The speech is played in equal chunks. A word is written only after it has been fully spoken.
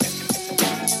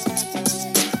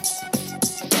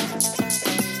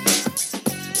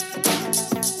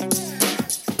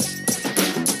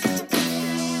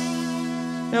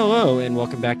Hello, and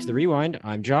welcome back to The Rewind.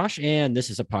 I'm Josh, and this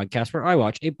is a podcast where I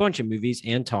watch a bunch of movies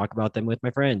and talk about them with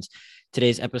my friends.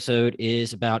 Today's episode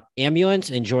is about Ambulance,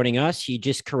 and joining us, he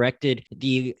just corrected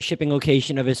the shipping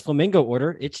location of his flamingo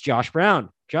order. It's Josh Brown.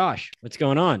 Josh, what's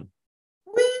going on?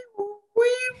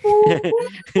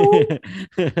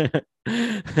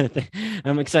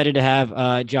 I'm excited to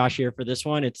have Josh here for this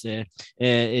one. It's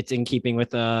in keeping with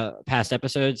past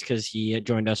episodes because he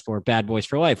joined us for Bad Boys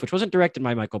for Life, which wasn't directed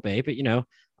by Michael Bay, but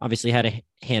obviously had a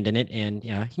hand in it, and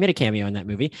yeah, he made a cameo in that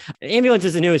movie. Ambulance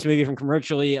is the newest movie from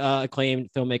commercially acclaimed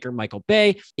filmmaker Michael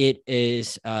Bay. It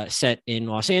is set in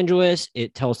Los Angeles.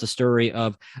 It tells the story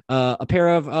of a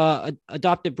pair of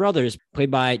adopted brothers played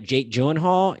by Jake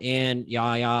Gyllenhaal and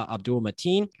Yahya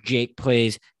Abdul-Mateen. Jake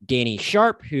plays Danny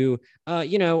Sharp, who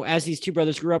as these two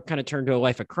brothers grew up, kind of turned to a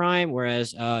life of crime,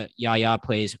 whereas Yahya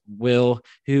plays Will,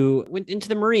 who went into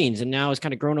the Marines and now has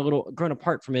kind of grown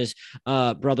apart from his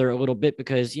brother a little bit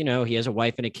because he has a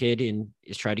wife and a kid and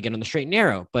is trying to get on the straight and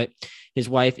narrow. But his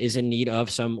wife is in need of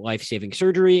some life-saving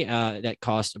surgery that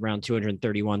costs around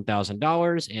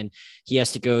 $231,000, and he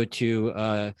has to go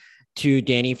to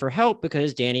Danny for help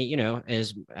because Danny,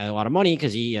 has a lot of money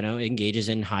because he, engages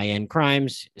in high-end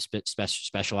crimes,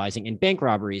 specializing in bank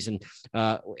robberies and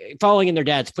following in their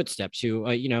dad's footsteps, who,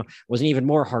 was an even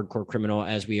more hardcore criminal,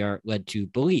 as we are led to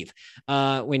believe.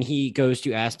 When he goes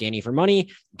to ask Danny for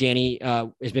money, Danny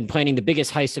has been planning the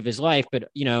biggest heist of his life, but,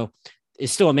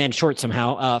 is still a man short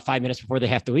somehow 5 minutes before they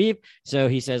have to leave. So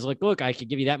he says, look, I could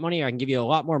give you that money, or I can give you a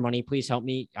lot more money. Please help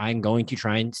me. I'm going to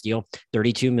try and steal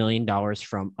 $32 million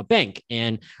from a bank.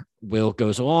 And Will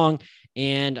goes along,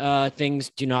 and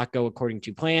things do not go according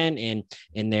to plan. And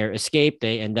in their escape,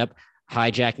 they end up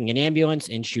hijacking an ambulance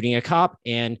and shooting a cop.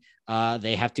 And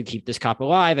they have to keep this cop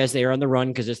alive as they are on the run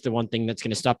because it's the one thing that's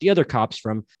going to stop the other cops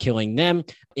from killing them.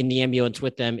 In the ambulance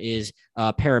with them is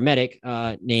a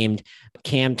paramedic named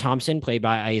Cam Thompson, played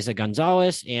by Eiza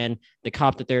Gonzalez, and the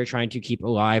cop that they're trying to keep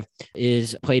alive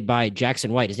is played by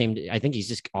Jackson White. His name, I think he's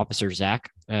just Officer Zach.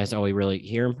 That's all we really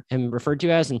hear him referred to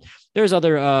as. And there's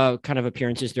other kind of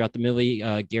appearances throughout the movie.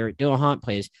 Garrett Dillahunt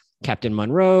plays Captain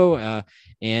Monroe,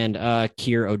 and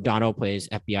Keir O'Donnell plays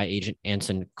FBI agent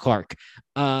Anson Clark.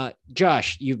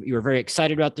 Josh, you were very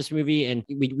excited about this movie, and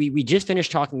we just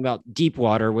finished talking about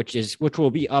Deepwater, which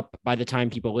will be up by the time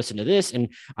people listen to this. And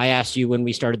I asked you when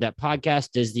we started that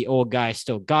podcast, does the old guy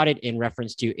still got it, in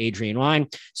reference to Adrian Lyne?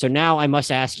 So now I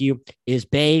must ask you, is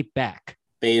Bay back?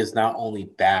 Bay is not only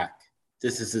back,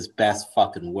 this is his best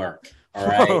fucking work. All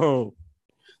right. Whoa.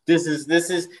 This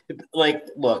is like,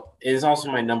 look, it is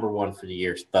also my number one for the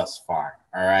years thus far.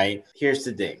 All right. Here's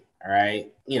the thing. All right.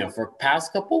 For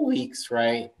past couple weeks,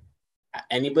 right?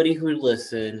 Anybody who would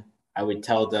listen, I would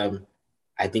tell them,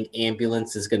 I think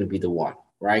Ambulance is going to be the one,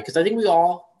 right? Because I think we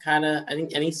all I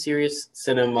think any serious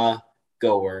cinema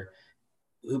goer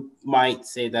who might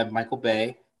say that Michael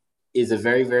Bay is a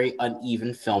very, very uneven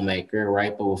filmmaker,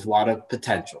 right? But with a lot of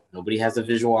potential. Nobody has a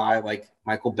visual eye like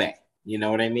Michael Bay. You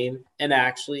know what I mean? And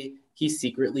actually, he's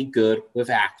secretly good with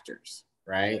actors,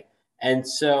 right? And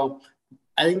so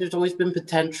I think there's always been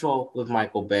potential with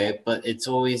Michael Bay, but it's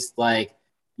always like,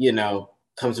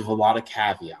 comes with a lot of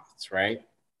caveats, right?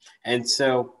 And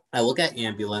so I look at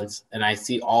Ambulance and I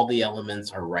see all the elements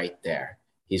are right there.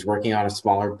 He's working on a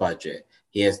smaller budget.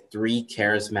 He has three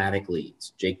charismatic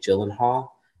leads, Jake Gyllenhaal,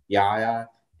 Yahya,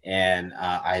 and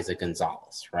Eiza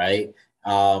Gonzalez, right?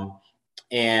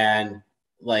 And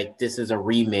like, this is a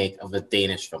remake of a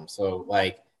Danish film. So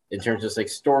like, in terms of like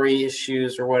story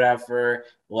issues or whatever,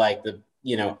 like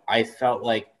I felt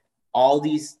like all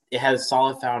these, it had a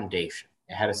solid foundation.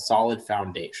 It had a solid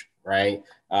foundation, right?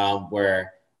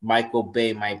 Where Michael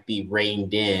Bay might be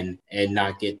reined in and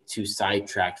not get too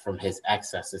sidetracked from his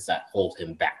excesses that hold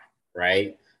him back,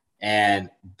 right?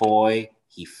 And boy,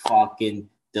 he fucking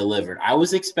delivered.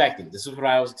 This is what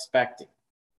I was expecting.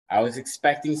 I was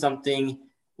expecting something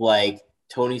like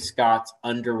Tony Scott's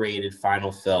underrated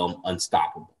final film,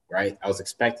 Unstoppable, right? I was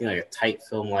expecting like a tight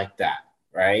film like that,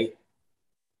 right?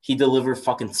 He delivered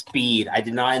fucking Speed. I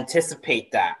did not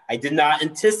anticipate that. I did not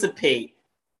anticipate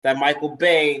that Michael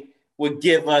Bay would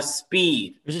give us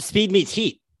Speed. It was Speed meets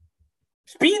Heat.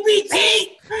 Speed meets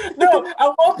Heat? No,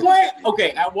 at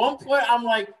one point, I'm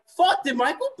like, fuck, did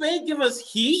Michael Bay give us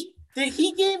Heat? Did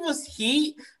he give us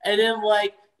Heat? And then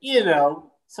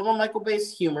some of Michael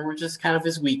Bay's humor, which is kind of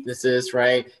his weaknesses,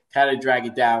 right? Kind of drag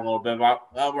it down a little bit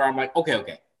where I'm like,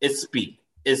 okay, it's Speed.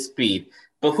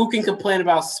 But who can complain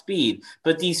about Speed?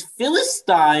 But these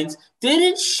Philistines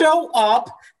didn't show up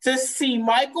to see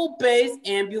Michael Bay's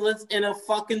Ambulance in a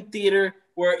fucking theater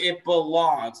where it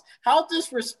belongs. How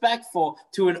disrespectful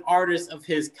to an artist of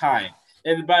his kind.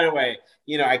 And by the way,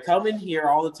 I come in here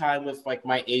all the time with like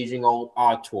my aging old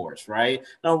auteurs, right?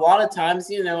 And a lot of times,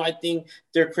 I think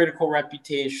their critical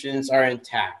reputations are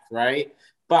intact, right?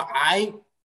 But I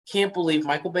can't believe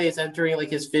Michael Bay is entering like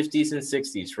his 50s and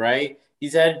 60s, right?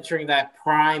 He's entering that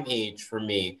prime age for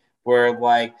me, where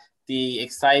like the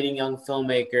exciting young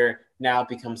filmmaker now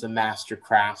becomes a master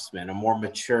craftsman, a more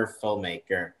mature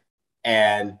filmmaker.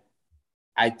 And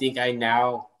I think I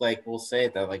now like will say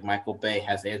that like Michael Bay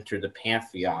has entered the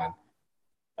pantheon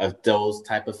of those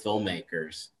type of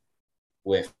filmmakers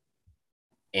with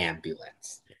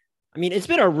Ambulance. I mean, it's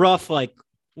been a rough, like,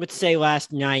 let's say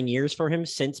last 9 years for him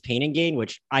since Pain and Gain,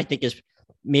 which I think is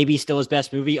maybe still his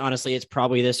best movie. Honestly, it's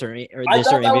probably this or I this or thought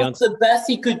that was Ambulance. the best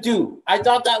he could do. I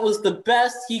thought that was the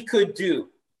best he could do.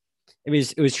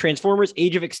 It was Transformers: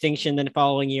 Age of Extinction. Then the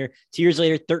following year, 2 years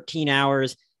later, 13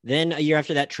 Hours. Then a year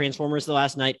after that, Transformers: The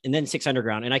Last Night, and then Six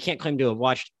Underground. And I can't claim to have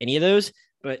watched any of those,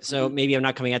 but so maybe I'm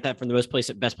not coming at that from the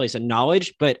best place of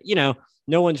knowledge. But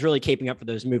no one's really keeping up for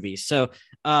those movies. So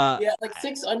yeah, like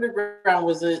Six Underground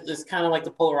was this kind of like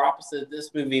the polar opposite of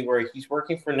this movie, where he's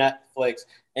working for Netflix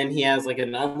and he has like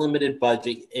an unlimited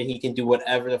budget and he can do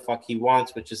whatever the fuck he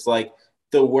wants, which is like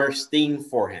the worst thing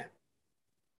for him.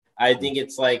 I think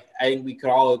we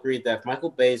could all agree that if Michael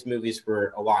Bay's movies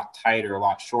were a lot tighter, a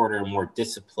lot shorter, and more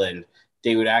disciplined,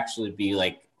 they would actually be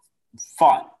like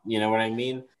fun. You know what I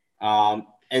mean?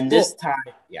 And this time,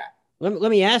 yeah. Let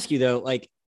me ask you though, like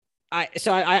I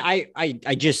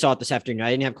just saw it this afternoon. I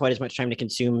didn't have quite as much time to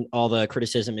consume all the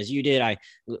criticism as you did. I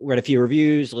read a few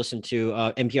reviews, listened to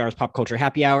NPR's Pop Culture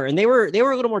Happy Hour, and they were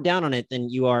a little more down on it than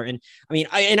you are. And I mean,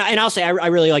 I'll say I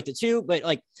really liked it too, but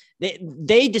like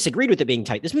they disagreed with it being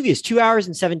tight. This movie is 2 hours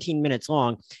and 17 minutes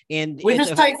long, and which is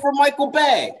tight for Michael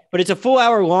Bay. But it's a full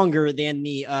hour longer than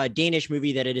the Danish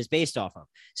movie that it is based off of.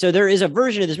 So there is a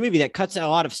version of this movie that cuts a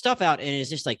lot of stuff out and is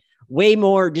just like way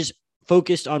more just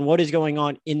focused on what is going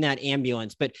on in that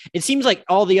ambulance. But it seems like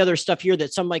all the other stuff here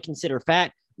that some might consider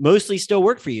fat mostly still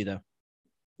work for you though.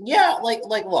 Yeah, like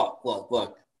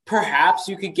look. Perhaps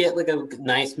you could get like a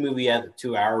nice movie at the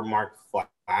 2 hour mark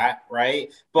flat,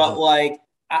 right? But like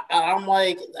I'm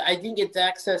like, I think its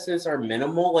excesses are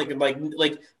minimal. Like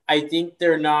I think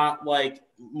they're not like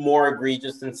more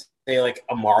egregious than say like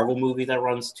a Marvel movie that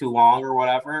runs too long or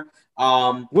whatever.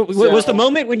 Was the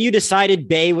moment when you decided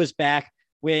Bay was back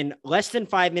when less than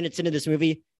 5 minutes into this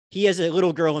movie, he has a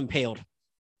little girl impaled?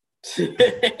 By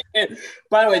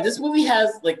the way, this movie has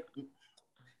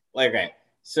okay.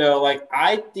 So like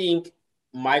I think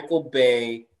Michael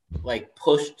Bay like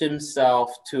pushed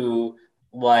himself to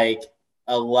like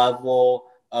a level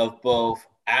of both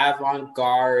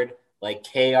avant-garde, like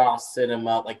chaos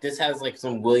cinema. Like this has like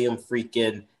some William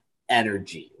Friedkin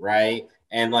energy, right?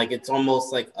 And like it's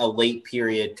almost like a late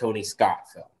period Tony Scott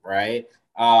film, right?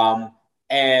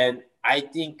 And I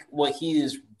think what he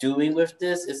is doing with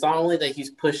this is not only that he's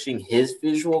pushing his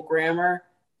visual grammar,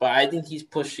 but I think he's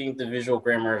pushing the visual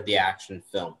grammar of the action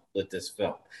film with this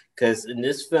film. Because in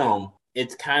this film,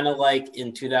 it's kind of like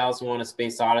in 2001: A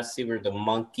Space Odyssey, where the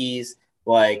monkeys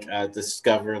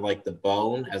discover like the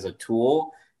bone as a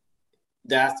tool.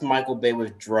 That's Michael Bay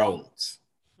with drones.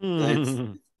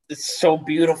 It's so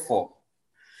beautiful.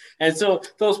 And so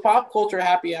those Pop Culture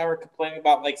Happy Hour complaining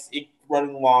about like it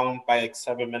running long by like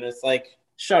 7 minutes, like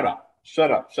shut up.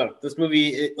 This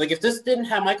movie, like if this didn't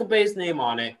have Michael Bay's name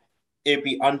on it, it'd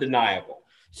be undeniable.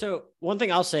 So one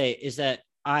thing I'll say is that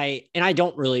I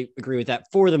don't really agree with that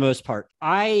for the most part.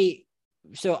 I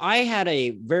had a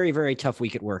very, very tough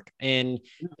week at work, and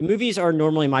movies are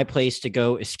normally my place to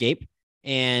go escape.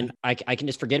 And I can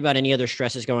just forget about any other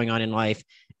stresses going on in life.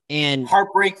 And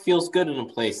heartbreak feels good in a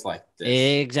place like this.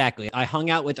 Exactly. I hung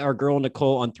out with our girl,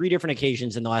 Nicole, on 3 different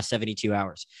occasions in the last 72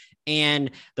 hours.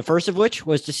 And the first of which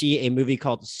was to see a movie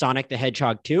called Sonic the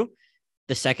Hedgehog 2.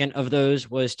 The second of those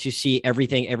was to see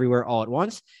Everything Everywhere All at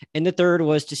Once. And the third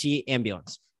was to see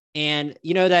Ambulance. And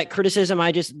that criticism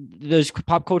those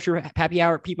Pop Culture Happy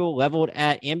Hour people leveled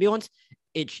at Ambulance,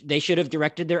 they should have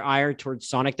directed their ire towards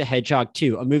Sonic the Hedgehog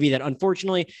 2, a movie that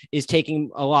unfortunately is taking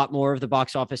a lot more of the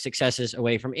box office successes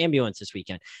away from Ambulance this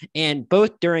weekend. And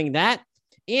both during that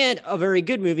and a very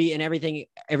good movie and Everything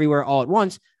Everywhere All at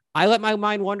Once, I let my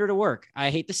mind wander to work. I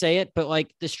hate to say it, but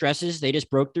like the stresses, they just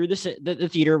broke through the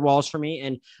theater walls for me.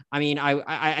 And I mean,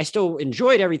 I still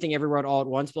enjoyed Everything Everywhere All at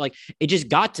Once, but like it just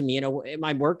got to me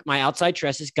my outside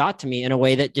stresses got to me in a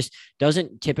way that just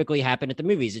doesn't typically happen at the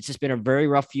movies. It's just been a very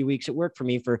rough few weeks at work for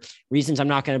me for reasons I'm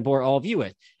not going to bore all of you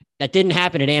with. That didn't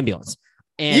happen at Ambulance.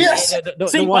 And Yes. the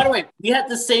By one, the way, we had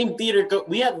the same theater.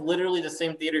 We had literally the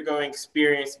same theater going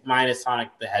experience minus Sonic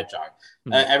the Hedgehog.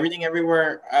 Everything,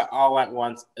 everywhere, all at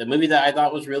once. A movie that I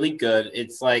thought was really good.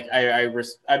 It's like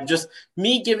I'm just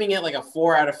me giving it like a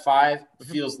 4 out of 5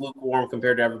 feels lukewarm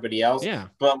compared to everybody else. yeah.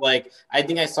 But like I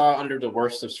think I saw it under the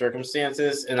worst of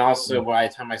circumstances, and also by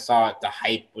the time I saw it, the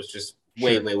hype was just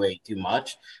way too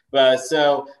much. But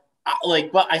so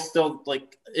but I still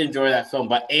like enjoy that film.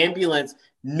 But Ambulance,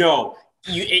 no.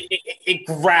 It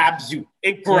grabs you.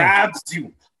 It grabs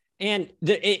you. And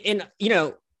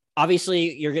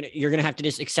obviously you're gonna have to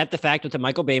just accept the fact with the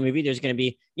Michael Bay movie, there's gonna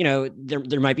be,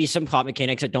 there might be some plot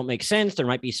mechanics that don't make sense. There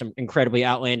might be some incredibly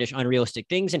outlandish, unrealistic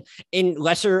things. And in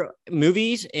lesser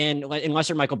movies and in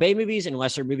lesser Michael Bay movies and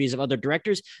lesser movies of other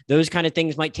directors, those kind of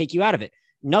things might take you out of it.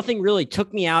 Nothing really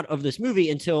took me out of this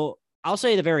movie until I'll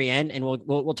say the very end, and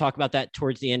we'll talk about that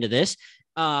towards the end of this.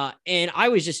 And I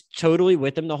was just totally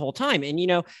with them the whole time. And,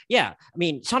 I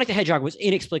mean, Sonic the Hedgehog was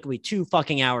inexplicably 2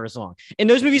 fucking hours long. And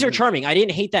those movies are charming. I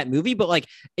didn't hate that movie, but like,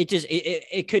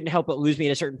 it couldn't help but lose me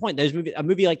at a certain point. A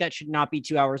movie like that should not be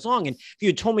 2 hours long. And if you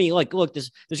had told me like, look,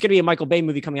 there's going to be a Michael Bay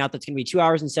movie coming out that's going to be 2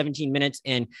 hours and 17 minutes,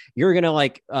 and you're going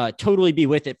to totally be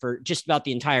with it for just about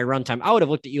the entire runtime, I would have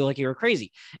looked at you like you were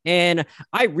crazy. And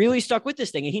I really stuck with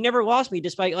this thing, and he never lost me,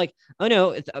 despite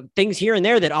things here and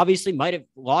there that obviously might have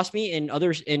lost me in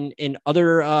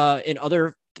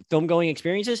other film going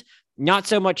experiences. Not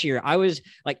so much here. I was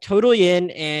like totally in,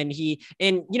 and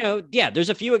there's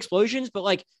a few explosions,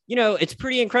 but it's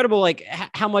pretty incredible, like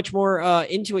how much more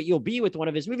into it you'll be with one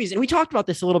of his movies. And we talked about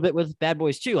this a little bit with Bad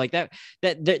Boys too, like that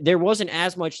there wasn't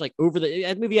as much like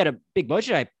that movie had a big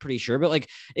budget, I'm pretty sure, but like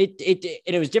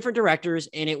it was different directors,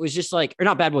 and it was just like, or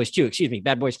not Bad Boys 2, excuse me,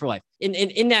 Bad Boys for Life.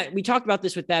 In that we talked about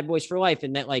this with Bad Boys for Life,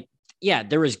 and that like, yeah,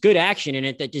 there was good action in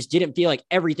it that just didn't feel like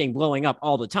everything blowing up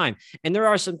all the time. And there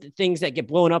are some things that get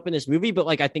blown up in this movie, but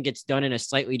like, I think it's done in a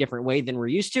slightly different way than we're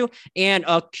used to. And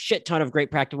a shit ton of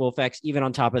great practical effects, even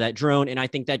on top of that drone. And I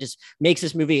think that just makes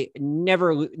this movie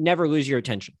never lose your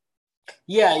attention.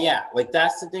 Yeah. Like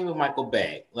that's the thing with Michael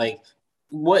Bay. Like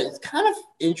what's kind of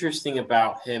interesting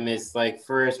about him is like,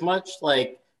 for as much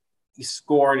like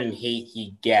scorn and hate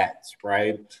he gets,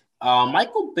 right?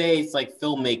 Michael Bay's like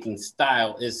filmmaking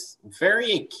style is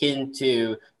very akin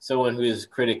to someone who is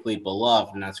critically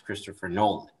beloved, and that's Christopher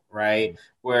Nolan, right?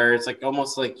 Where it's like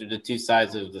almost like the two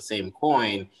sides of the same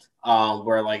coin,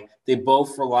 where like they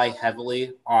both rely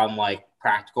heavily on like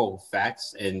practical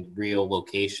effects and real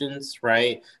locations,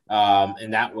 right?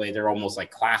 And that way they're almost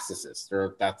like classicists.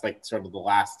 That's like sort of the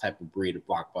last type of breed of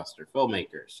blockbuster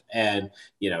filmmakers. And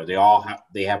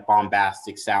they have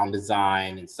bombastic sound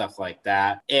design and stuff like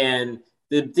that. And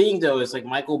the thing though is like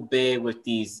Michael Bay with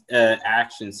these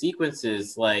action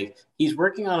sequences, like he's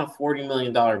working on a $40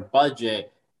 million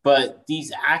budget, but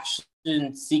these action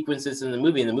sequences in the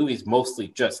movie, and the movie's mostly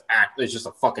just it's just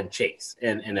a fucking chase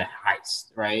and a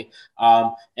heist, right?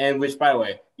 And which, by the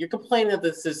way, you're complaining that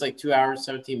this is like 2 hours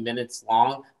 17 minutes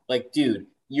long. Like, dude,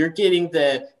 you're getting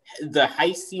the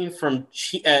heist scene from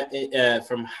Heat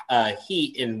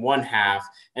in one half,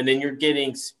 and then you're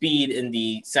getting Speed in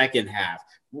the second half.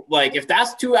 Like, if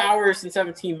that's 2 hours and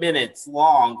 17 minutes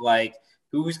long, like,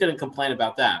 who's gonna complain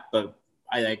about that? But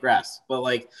I digress. But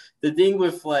like the thing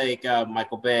with like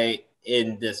Michael Bay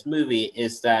in this movie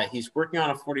is that he's working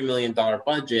on a $40 million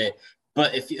budget,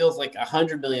 but it feels like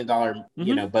 $100 million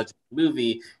budget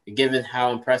movie, given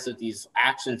how impressive these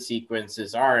action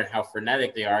sequences are and how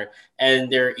frenetic they are,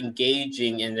 and they're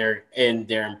engaging and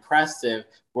they're impressive,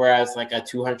 whereas like a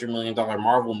 $200 million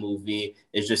Marvel movie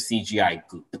is just CGI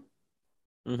goop.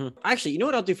 Actually, you know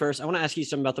what I'll do first? I want to ask you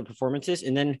something about the performances,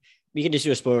 and then we can just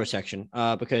do a spoiler section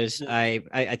because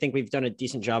I think we've done a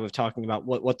decent job of talking about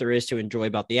what there is to enjoy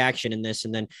about the action in this,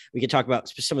 and then we can talk about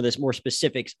some of this more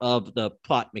specifics of the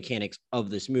plot mechanics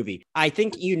of this movie. I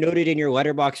think you noted in your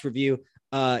Letterboxd review,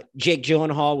 Jake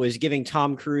Gyllenhaal was giving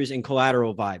Tom Cruise and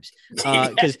Collateral vibes,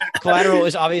 because Collateral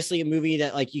is obviously a movie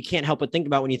that like you can't help but think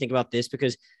about when you think about this,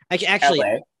 because actually.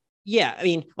 LA. Yeah, I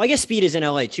mean, well, I guess Speed is in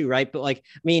LA too, right? But like,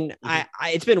 I mean,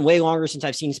 it's been way longer since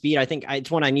I've seen Speed. I think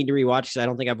it's one I need to rewatch because I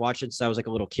don't think I've watched it since I was like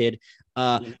a little kid.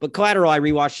 But Collateral I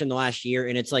rewatched in the last year,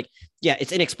 and it's like, yeah,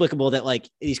 it's inexplicable that like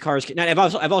these cars.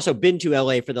 I've also been to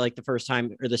LA for the first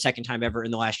time or the second time ever in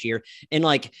the last year, and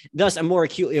like thus I'm more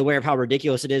acutely aware of how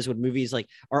ridiculous it is when movies like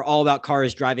are all about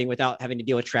cars driving without having to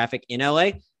deal with traffic in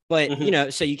LA.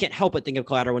 But, so you can't help but think of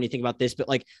Collateral when you think about this. But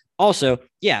like, also,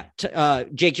 yeah,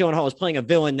 Jake Gyllenhaal is playing a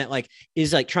villain that like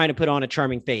is like trying to put on a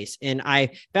charming face. And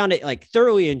I found it like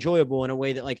thoroughly enjoyable in a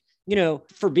way that like,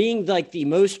 for being like the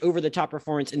most over the top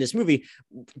performance in this movie,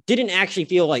 didn't actually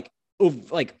feel like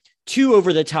too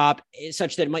over the top,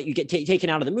 such that it might you get taken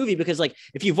out of the movie. Because like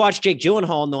if you've watched Jake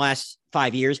Gyllenhaal in the last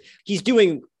 5 years, he's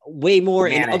doing way more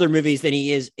in other movies than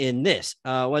he is in this.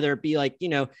 Whether it be like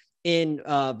in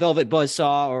Velvet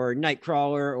Buzzsaw or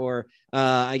Nightcrawler or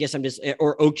I guess I'm just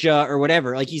or Okja or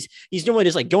whatever. Like he's normally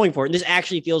just like going for it. And this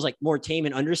actually feels like more tame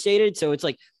and understated. So it's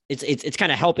like it's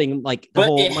kind of helping like the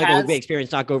whole Michael Bay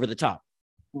experience not go over the top.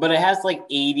 But it has like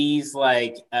 80s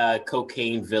like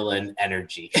cocaine villain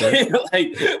energy. Sure.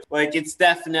 like it's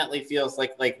definitely feels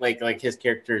like his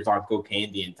character is on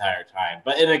cocaine the entire time,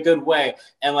 but in a good way.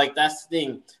 And like that's the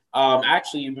thing.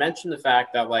 Actually, you mentioned the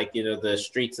fact that like the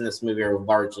streets in this movie are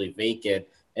largely vacant.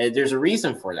 And there's a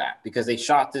reason for that because they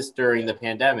shot this during the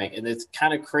pandemic, and it's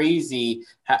kind of crazy.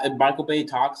 Michael Bay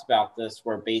talks about this,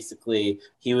 where basically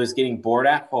he was getting bored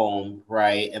at home,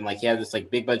 right? And like he had this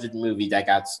like big budget movie that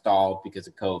got stalled because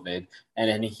of COVID, and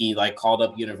then he like called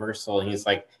up Universal, and he's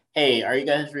like, "Hey, are you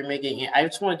guys remaking it? I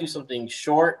just want to do something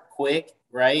short, quick,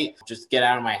 right? Just get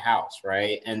out of my house,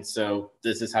 right?" And so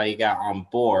this is how he got on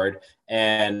board,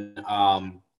 and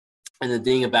the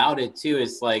thing about it too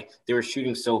is like they were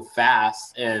shooting so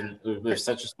fast and there's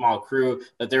such a small crew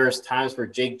that there was times where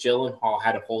Jake Gyllenhaal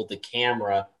had to hold the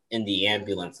camera in the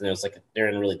ambulance, and it was like they're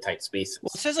in really tight spaces. Well,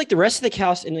 it says like the rest of the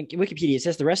cast in Wikipedia, it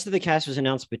says the rest of the cast was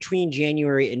announced between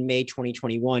January and May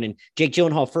 2021, and Jake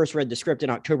Gyllenhaal first read the script in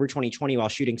October 2020 while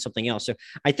shooting something else. So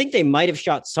I think they might have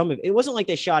shot some of it. It wasn't like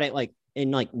they shot it like in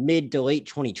like mid to late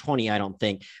 2020, I don't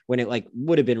think, when it like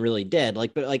would have been really dead.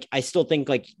 Like, but like I still think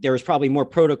like there was probably more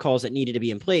protocols that needed to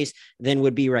be in place than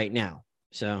would be right now.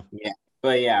 So yeah.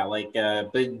 But yeah, like,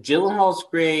 but Gyllenhaal's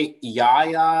great.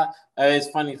 Yaya, it's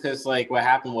funny because like what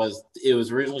happened was it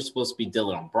was originally supposed to be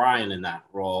Dylan O'Brien in that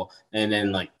role, and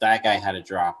then like that guy had to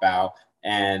drop out,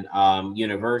 and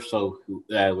Universal,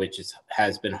 which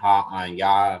has been hot on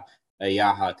Yaha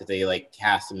because they like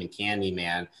cast him in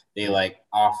Candyman. They like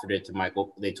offered it to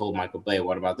Michael. They told Michael Bay,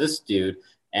 "What about this dude?"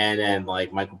 And then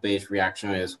like Michael Bay's reaction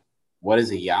is, "What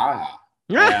is a Yaha?"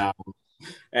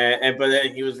 And but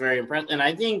then he was very impressed, and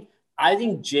I think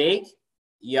Jake,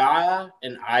 Yaya,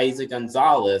 and Isaac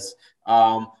Gonzalez,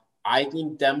 I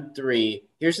think them three.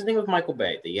 Here's the thing with Michael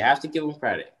Bay that you have to give him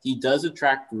credit. He does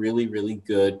attract really, really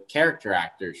good character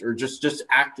actors or just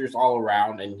actors all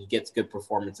around, and he gets good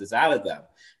performances out of them.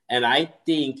 And I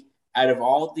think out of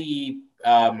all the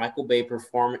Michael Bay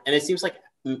performance, and it seems like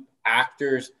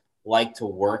actors like to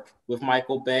work with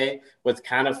Michael Bay. What's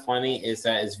kind of funny is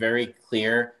that it's very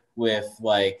clear with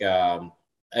like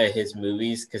his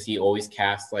movies because he always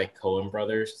casts like Coen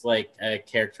brothers like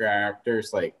character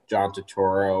actors like John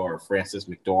Turturro or Francis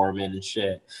McDormand and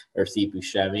shit or Steve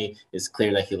Buscemi. It's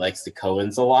clear that he likes the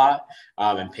Coens a lot,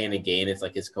 and Pain and Gain is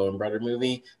like his Coen brother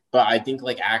movie. But I think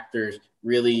like actors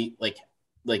really like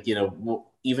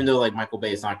even though like Michael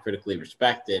Bay is not critically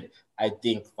respected, I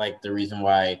think like the reason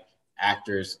why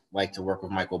actors like to work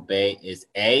with Michael Bay is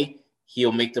A,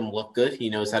 he'll make them look good. He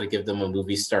knows how to give them a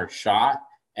movie star shot.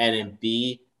 And in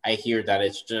B, I hear that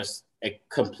it's just a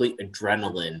complete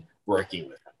adrenaline working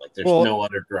with him. Like there's no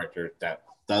other director that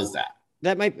does that.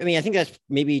 That might, I mean, I think that's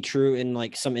maybe true in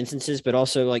like some instances, but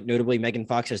also like notably Megan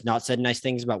Fox has not said nice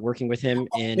things about working with him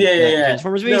in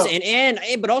Transformers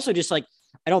movies. But also just like,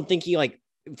 I don't think he like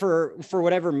for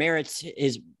whatever merits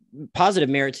his positive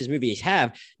merits his movies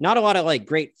have, not a lot of like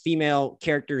great female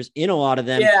characters in a lot of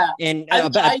them. Yeah, and I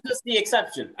think that's the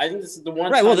exception. I think this is the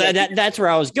one. Right. Well, that's where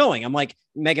I was going. I'm like,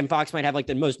 Megan Fox might have like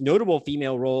the most notable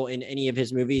female role in any of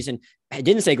his movies, and I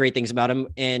didn't say great things about him.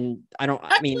 And I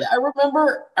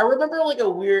remember like a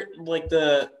weird like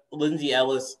the Lindsay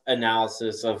Ellis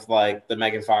analysis of like the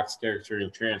Megan Fox character in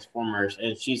Transformers,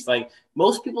 and she's like,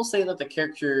 most people say that the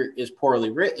character is poorly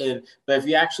written, but if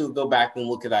you actually go back and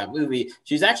look at that movie,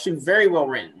 she's actually very well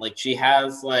written. Like she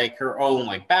has like her own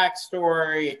like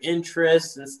backstory,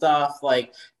 interests, and stuff.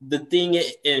 Like the thing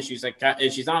is, and she's like,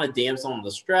 and she's not a damsel in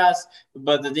distress,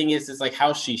 but the thing is like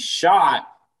how she's shot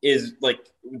is like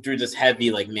through this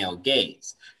heavy like male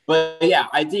gaze. But yeah,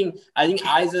 I think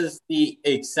Isa's the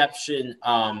exception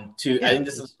to. I think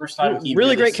this is the first time he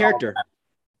really great character. That.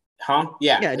 Huh?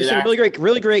 Yeah. Yeah, just a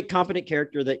really great, competent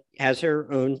character that has her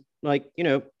own like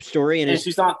story, and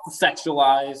she's not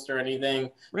sexualized or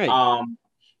anything. Right.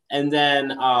 And then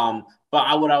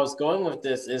but what I was going with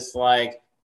this is like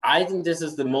I think this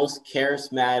is the most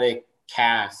charismatic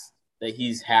cast that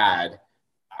he's had.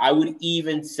 I would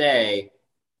even say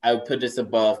I would put this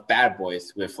above Bad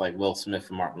Boys with like Will Smith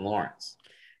and Martin Lawrence.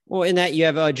 Well, in that you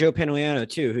have Joe Pantoliano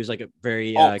too, who's like a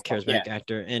very charismatic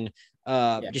actor, and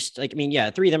just like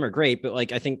three of them are great, but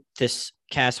like I think this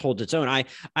cast holds its own.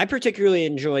 I particularly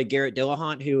enjoy Garrett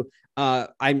Dillahunt, who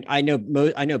I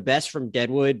know best from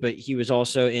Deadwood, but he was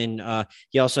also in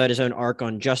he also had his own arc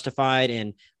on Justified,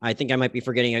 and I think I might be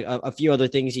forgetting a few other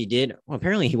things he did. Well,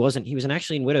 apparently he wasn't. He was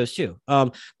actually in Widows too.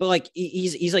 But like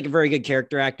he's like a very good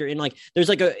character actor, and like there's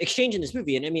like a exchange in this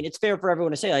movie, and I mean it's fair for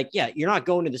everyone to say like, yeah, you're not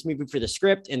going to this movie for the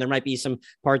script, and there might be some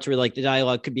parts where like the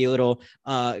dialogue could be a little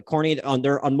corny.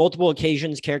 On multiple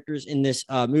occasions, characters in this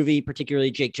movie,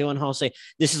 particularly Jake Gyllenhaal, say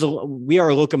we are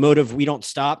a locomotive, we don't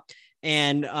stop.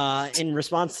 And in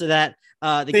response to that,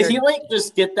 did he like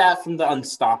just get that from the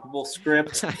Unstoppable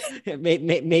script?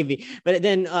 Maybe, but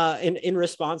then in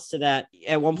response to that,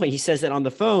 at one point he says that on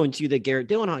the phone to the Garrett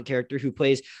Dillahunt character who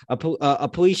plays a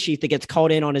police chief that gets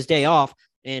called in on his day off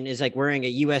and is like wearing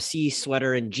a USC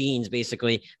sweater and jeans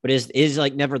basically, but is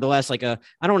like nevertheless like I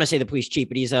don't want to say the police chief,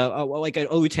 but he's a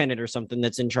lieutenant or something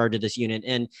that's in charge of this unit.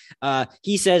 And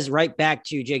he says right back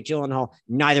to Jake Gyllenhaal,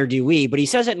 neither do we, but he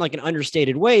says it in like an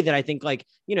understated way that I think like,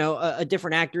 you know, a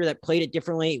different actor that played it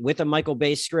differently with a Michael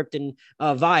Bay script and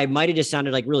vibe might've just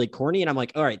sounded like really corny. And I'm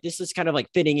like, all right, this is kind of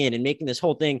like fitting in and making this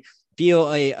whole thing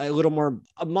feel a little more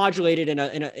modulated and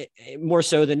a more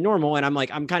so than normal. And I'm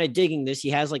like, I'm kind of digging this.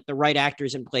 He has like the right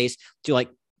actors in place to like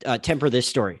temper this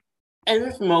story. And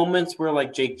there's moments where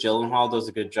like Jake Gyllenhaal does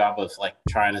a good job of like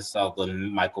trying to sell the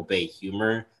Michael Bay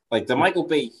humor. Like Michael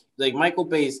Bay's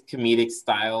comedic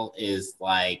style is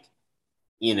like,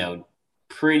 you know,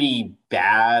 pretty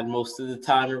bad most of the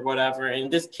time or whatever. In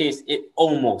this case, it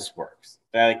almost works.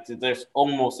 Like there's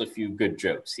almost a few good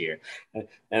jokes here,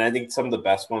 and I think some of the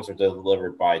best ones are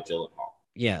delivered by Gyllenhaal.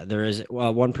 Yeah, there is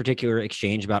one particular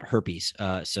exchange about herpes.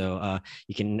 So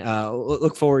you can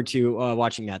look forward to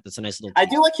watching that. That's a nice little piece. I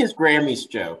do like his Grammys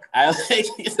joke. I like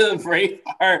the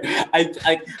Braveheart.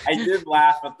 I did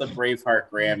laugh at the Braveheart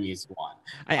Grammys one.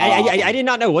 I did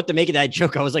not know what to make of that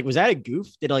joke. I was like, was that a goof?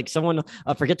 Did like someone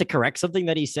forget to correct something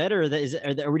that he said, or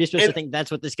are we just supposed to think that's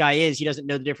what this guy is? He doesn't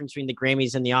know the difference between the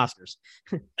Grammys and the Oscars.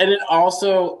 and then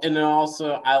also,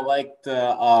 I like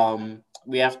the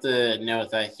we have to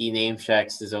note that he name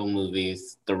checks his own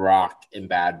movies, The Rock and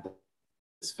Bad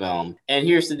Boys film. And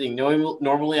here's the thing.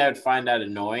 Normally I would find that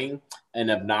annoying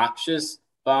and obnoxious,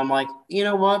 but I'm like, you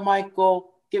know what,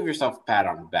 Michael? Give yourself a pat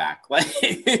on the back. Like,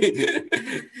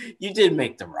 you did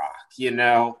make The Rock, you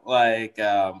know? Like,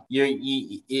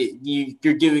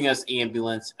 you're giving us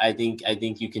Ambulance. I think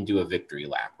you can do a victory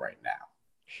lap right now.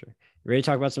 Sure. You ready to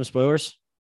talk about some spoilers?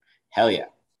 Hell yeah.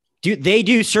 Dude, they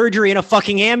do surgery in a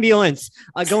fucking ambulance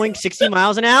going 60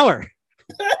 miles an hour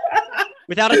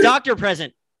without a doctor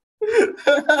present.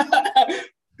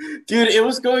 Dude, it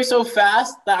was going so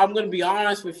fast that I'm going to be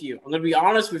honest with you.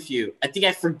 I think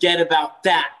I forget about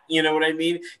that. You know what I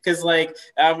mean? Because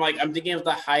I'm thinking of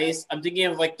the heist. I'm thinking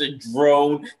of like the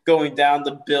drone going down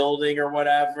the building or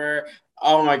whatever.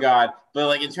 Oh my God. But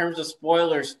like in terms of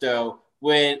spoilers though,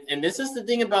 and this is the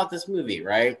thing about this movie,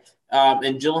 right?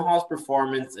 And Gyllenhaal's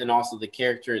performance and also the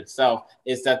character itself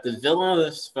is that the villain of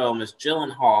this film is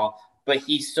Gyllenhaal, but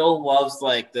he still loves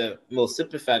like the most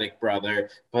sympathetic brother,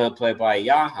 played by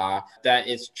Yaha, that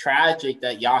it's tragic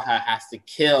that Yaha has to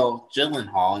kill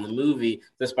Gyllenhaal in the movie,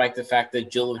 despite the fact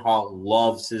that Gyllenhaal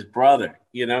loves his brother.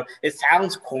 You know, it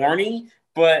sounds corny,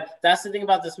 but that's the thing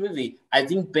about this movie. I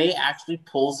think Bay actually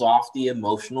pulls off the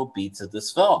emotional beats of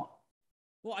this film.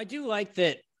 Well, I do like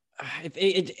that.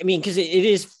 Because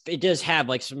it does have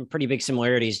like some pretty big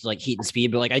similarities to like Heat and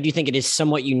Speed, but like I do think it is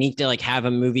somewhat unique to like have a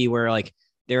movie where like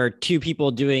there are two people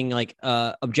doing like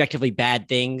objectively bad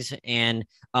things, and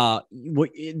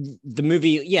the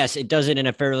movie, yes, it does it in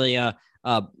a fairly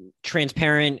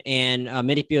transparent and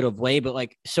manipulative way, but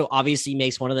like so obviously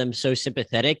makes one of them so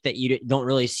sympathetic that you don't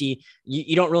really see,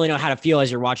 you don't really know how to feel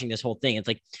as you're watching this whole thing. It's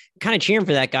like kind of cheering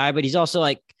for that guy, but he's also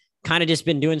like kind of just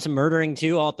been doing some murdering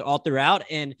too all throughout.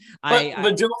 And but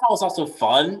Gyllenhaal is also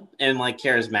fun and like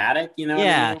charismatic, you know?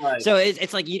 Yeah. I mean? Like, so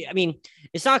it's like,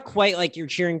 it's not quite like you're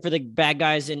cheering for the bad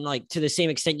guys and like to the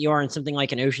same extent you are in something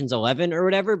like an Ocean's 11 or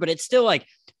whatever, but it's still like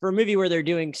for a movie where they're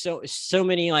doing so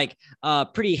many like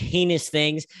pretty heinous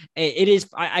things. It is,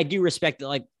 I do respect that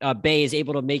like Bay is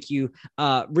able to make you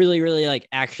really, really like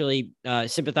actually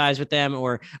sympathize with them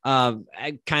or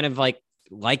kind of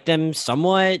like them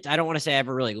somewhat. I don't want to say I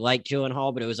ever really liked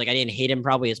Gyllenhaal, but it was like I didn't hate him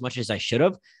probably as much as I should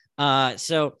have.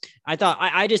 So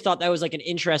I just thought that was like an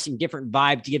interesting, different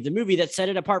vibe to give the movie that set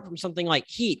it apart from something like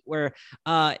Heat, where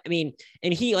in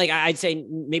Heat, like I'd say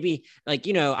maybe like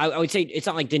I would say it's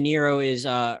not like De Niro is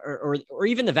or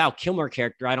even the Val Kilmer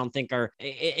character. I don't think are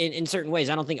in certain ways.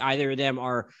 I don't think either of them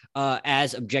are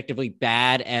as objectively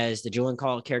bad as the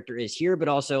Gyllenhaal character is here, but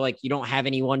also like you don't have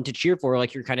anyone to cheer for,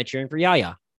 like you're kind of cheering for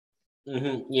Yaya.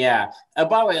 Mm-hmm, yeah. By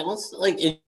the way, let's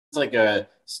like a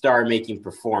star-making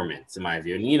performance in my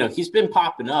view. And he's been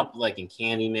popping up like in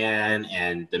Candyman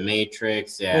and The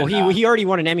Matrix, Well, and he already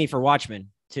won an Emmy for Watchmen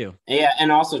too. yeah,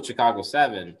 and also Chicago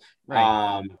 7.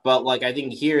 Right. But like I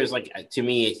think here is like, to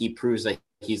me, he proves that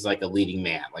he's like a leading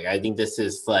man. Like I think this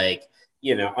is like,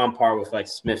 on par with like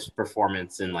Smith's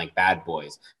performance in like Bad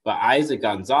Boys. But Isaac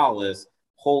Gonzalez,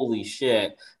 holy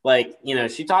shit. Like,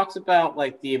 she talks about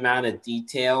like the amount of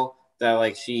detail that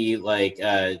like she like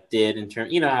did in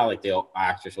terms, how like the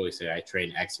actors always say I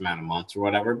trained X amount of months or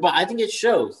whatever. But I think it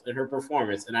shows in her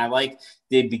performance. And I like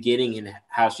the beginning and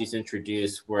how she's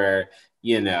introduced where,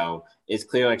 it's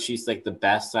clear like she's like the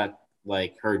best at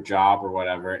like her job or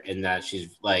whatever, and that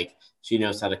she's like she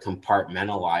knows how to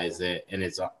compartmentalize it, and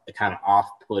it's kind of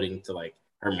off-putting to like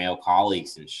her male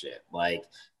colleagues and shit. Like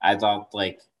I thought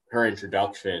like her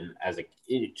introduction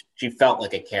she felt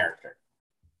like a character.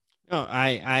 No,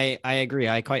 I agree.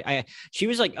 She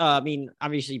was like, I mean,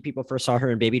 obviously people first saw her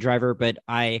in Baby Driver, but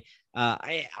I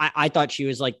thought she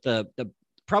was like the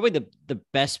probably the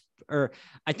best, or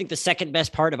I think the second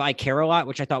best part of I Care a Lot,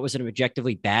 which I thought was an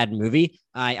objectively bad movie.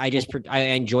 I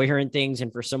enjoy her in things,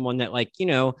 and for someone that like,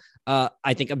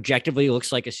 I think objectively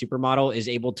looks like a supermodel, is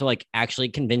able to like actually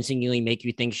convincingly make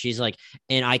you think she's like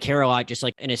in I Care a Lot, just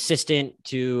like an assistant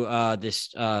to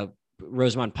this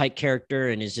Rosamund Pike character,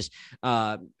 and is just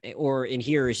or in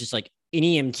here is just like an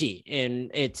EMT,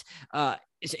 and I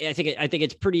think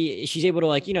it's pretty. She's able to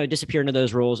like disappear into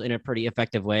those roles in a pretty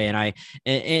effective way, and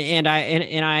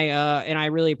I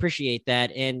really appreciate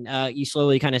that. And you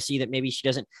slowly kind of see that maybe she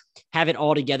doesn't have it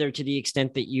all together to the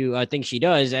extent that you think she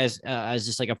does as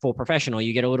just like a full professional.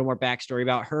 You get a little more backstory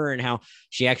about her and how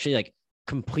she actually like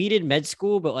completed med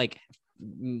school, but like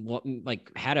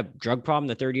had a drug problem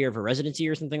the third year of her residency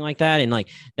or something like that, and like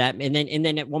that, and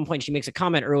then at one point she makes a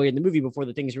comment early in the movie before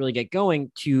the things really get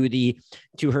going to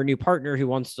her new partner who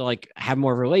wants to like have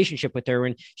more of a relationship with her,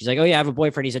 and she's like, oh yeah, I have a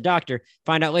boyfriend, he's a doctor.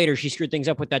 Find out later she screwed things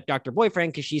up with that doctor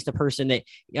boyfriend because she's the person that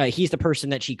he's the person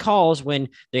that she calls when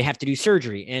they have to do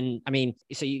surgery. And I mean,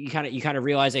 so you kind of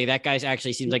realize, hey, that guy's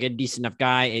actually seems like a decent enough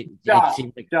guy. It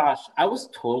seems like Josh, I was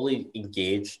totally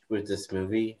engaged with this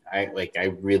movie. I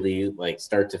really like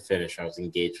start to finish. I was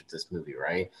engaged with this movie,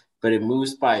 right? But it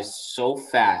moves by so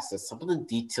fast that some of the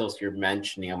details you're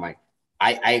mentioning, I'm like,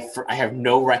 I have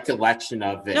no recollection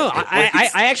of it. No, I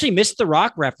actually missed the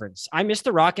Rock reference. I missed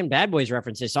the Rock and Bad Boys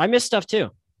references, so I missed stuff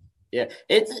too. Yeah,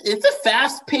 it's a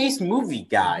fast paced movie,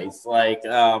 guys. Like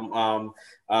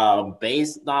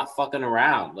Bay's not fucking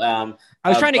around. I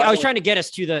was trying to get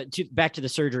us to back to the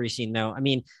surgery scene though. I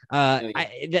mean,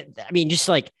 just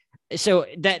like, so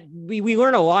that we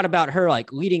learn a lot about her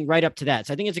like leading right up to that.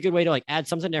 So I think it's a good way to like add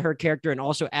something to her character and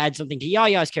also add something to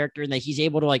Yaya's character, and that he's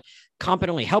able to like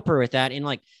competently help her with that. And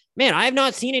like, man, I have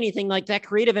not seen anything like that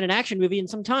creative in an action movie in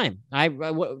some time. I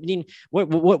mean,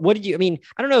 what did you? I mean,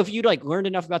 I don't know if you'd like learned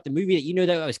enough about the movie that you know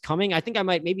that was coming. I think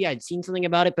maybe I'd seen something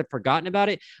about it but forgotten about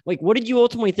it. Like, what did you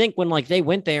ultimately think when like they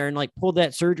went there and like pulled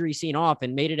that surgery scene off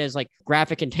and made it as like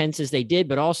graphic intense as they did,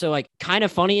 but also like kind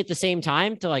of funny at the same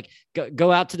time to like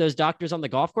go out to those doctors on the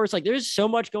golf course? Like, there's so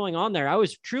much going on there. I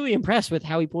was truly impressed with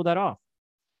how he pulled that off.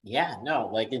 Yeah, no,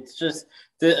 like it's just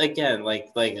again,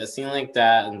 like a scene like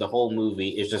that, and the whole movie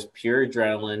is just pure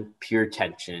adrenaline, pure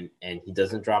tension, and he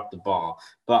doesn't drop the ball.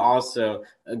 But also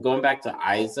going back to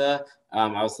Isa,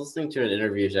 I was listening to an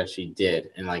interview that she did,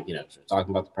 and like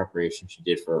talking about the preparation she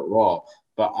did for a role.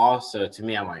 But also to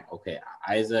me, I'm like, okay,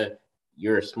 Isa,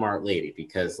 you're a smart lady,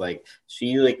 because like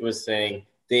she like was saying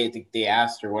they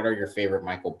asked her what are your favorite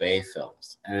Michael Bay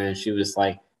films, and then she was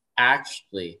like,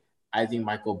 actually, I think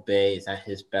Michael Bay is at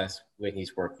his best when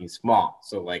he's working small.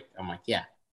 So like, I'm like, yeah,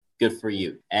 good for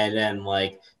you. And then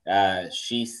like,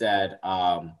 she said,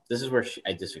 this is where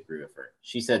I disagree with her.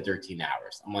 She said 13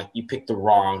 hours. I'm like, you picked the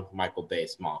wrong Michael Bay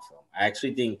small film. I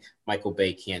actually think Michael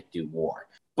Bay can't do war.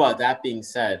 But that being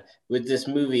said, with this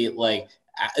movie, like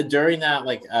during that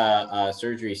like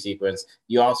surgery sequence,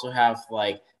 you also have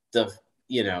like the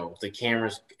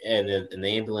cameras and the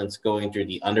ambulance going through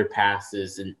the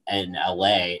underpasses in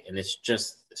LA, and it's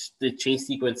just the chase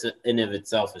sequence in of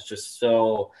itself is just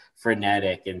so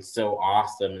frenetic and so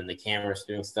awesome, and the cameras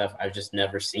doing stuff I've just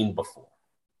never seen before.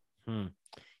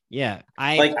 Yeah,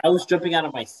 I was jumping out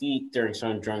of my seat during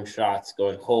some drunk shots,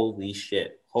 going, "Holy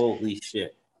shit! Holy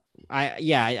shit!"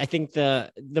 I think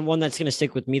the one that's going to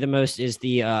stick with me the most is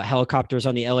the helicopters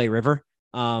on the LA River.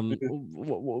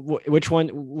 Which one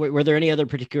were there any other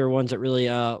particular ones that really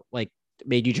like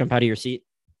made you jump out of your seat?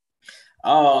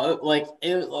 Like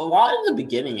a lot in the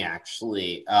beginning,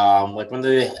 actually. Like when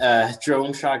the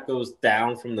drone shot goes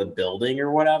down from the building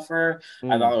or whatever,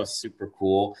 I thought it was super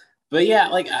cool. But yeah,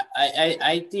 like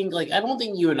I think like I don't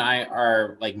think you and I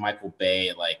are like Michael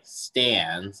Bay like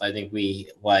stans. I think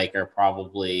we like are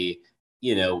probably,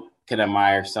 can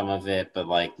admire some of it, but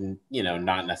like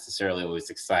not necessarily always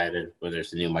excited when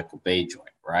there's a new Michael Bay joint,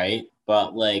 right?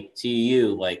 But like to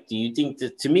you, like do you think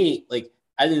that, to me, like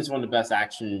I think it's one of the best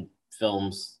action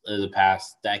films of the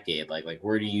past decade. Like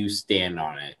where do you stand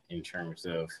on it in terms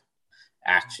of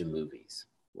action movies?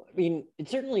 I mean,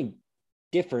 it's certainly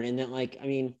different in that, like, I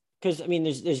mean, because I mean,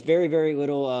 there's very very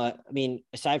little. I mean,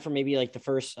 aside from maybe like the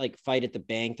first like fight at the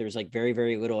bank, there's like very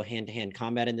very little hand to hand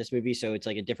combat in this movie. So it's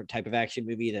like a different type of action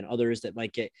movie than others that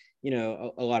might get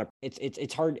a lot of.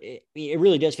 It's hard. It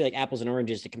really does feel like apples and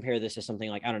oranges to compare this to something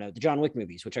like, I don't know, the John Wick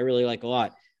movies, which I really like a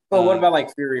lot. But what about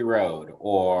like Fury Road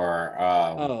or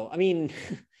Oh, I mean,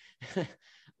 I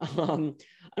don't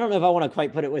know if I want to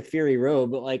quite put it with Fury Road,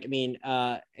 but like, I mean,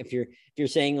 if you're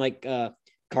saying like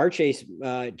car chase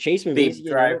movies, Baby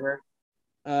Driver?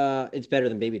 It's better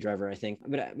than Baby Driver, I think.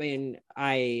 But I mean,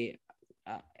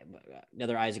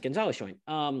 another Isaac Gonzalez joint.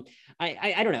 I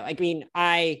don't know. I mean,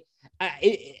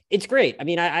 it's great. I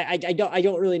mean, I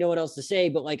don't really know what else to say,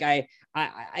 but like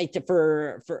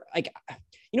for like,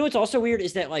 what's also weird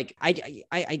is that like I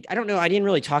don't know. I didn't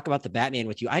really talk about the Batman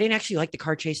with you. I didn't actually like the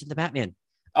car chase in the Batman.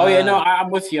 Oh yeah, no, I'm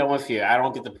with you. I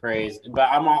don't get the praise, but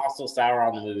I'm also sour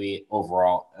on the movie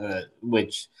overall,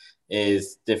 which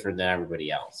is different than everybody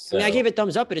else. So. I mean, I gave it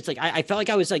thumbs up, but it's like I felt like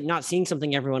I was like not seeing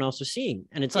something everyone else was seeing,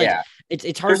 and it's like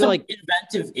it's hard to like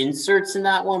inventive inserts in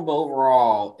that one, but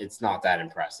overall, it's not that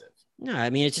impressive. No,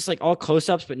 I mean, it's just like all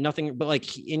close-ups, but nothing, but like,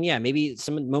 and yeah, maybe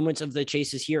some moments of the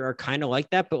chases here are kind of like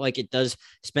that, but like it does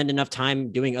spend enough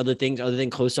time doing other things other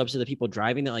than close-ups of the people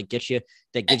driving that like gives you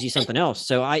something else.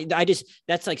 So I just,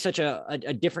 that's like such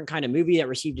a different kind of movie that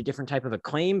received a different type of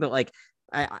acclaim, but like,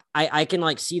 I can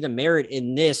like see the merit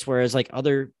in this, whereas like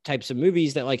other types of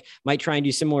movies that like might try and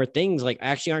do similar things, like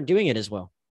actually aren't doing it as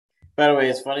well. By the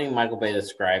way, it's funny Michael Bay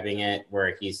describing it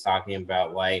where he's talking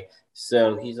about like,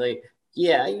 so he's like,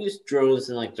 yeah, I used drones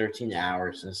in like 13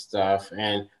 hours and stuff.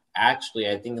 And actually,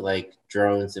 I think like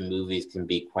drones in movies can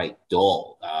be quite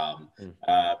dull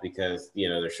because,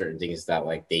 there's certain things that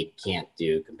like they can't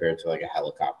do compared to like a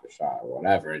helicopter shot or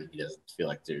whatever. And he doesn't feel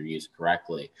like they're used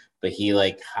correctly. But he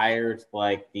like hired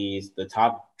like the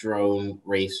top drone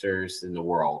racers in the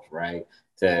world, right?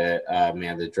 To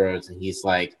man the drones. And he's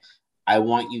like, I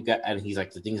want you guys, and he's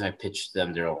like, the things I pitched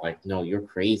them, they're like, no, you're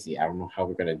crazy. I don't know how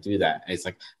we're gonna do that. And it's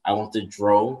like, I want the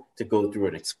drone to go through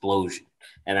an explosion,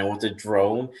 and I want the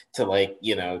drone to like,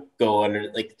 go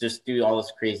under, like, just do all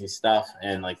this crazy stuff,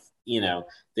 and like,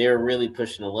 they're really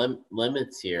pushing the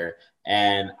limits here.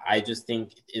 And I just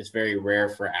think it's very rare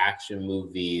for action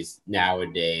movies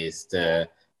nowadays to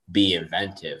be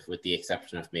inventive, with the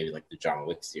exception of maybe like the John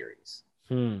Wick series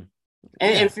and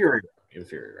Fury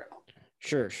Road.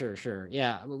 Sure.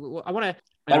 Yeah. I want to.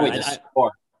 By the way,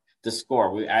 the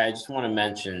score. I just want to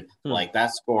mention, like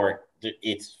that score.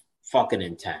 It's fucking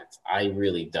intense. I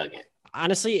really dug it.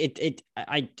 Honestly,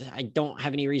 I don't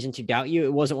have any reason to doubt you.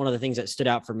 It wasn't one of the things that stood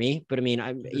out for me, but I mean,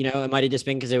 it might have just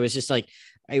been because it was just like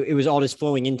it was all just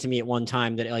flowing into me at one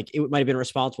time that like it might have been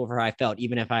responsible for how I felt,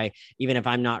 even if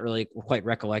I'm not really quite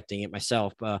recollecting it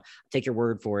myself. Take your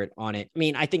word for it on it. I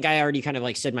mean, I think I already kind of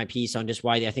like said my piece on just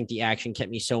why I think the action kept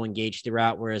me so engaged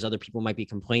throughout, whereas other people might be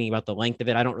complaining about the length of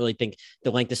it. I don't really think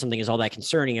the length of something is all that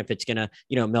concerning if it's gonna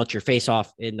melt your face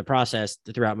off in the process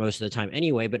throughout most of the time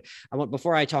anyway. But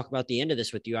before I talk about the end of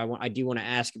this with you, I do want to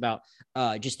ask about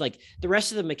just like the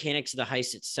rest of the mechanics of the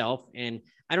heist itself. And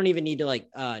I don't even need to like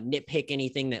nitpick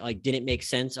anything that like didn't make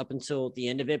sense up until the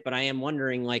end of it. But I am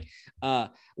wondering, like,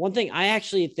 one thing I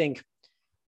actually think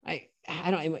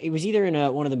I don't, it was either in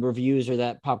one of the reviews or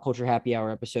that Pop Culture Happy Hour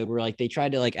episode where like they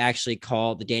tried to like actually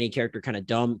call the Danny character kind of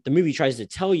dumb. The movie tries to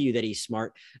tell you that he's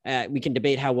smart. We can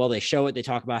debate how well they show it. They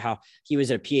talk about how he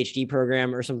was at a PhD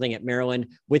program or something at Maryland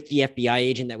with the FBI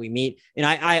agent that we meet. And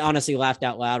I honestly laughed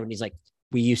out loud when he's like,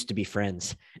 we used to be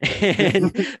friends.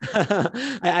 And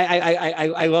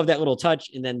I love that little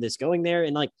touch. And then this going there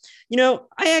and like,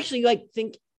 I actually like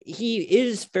think he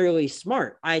is fairly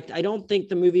smart. I don't think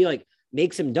the movie like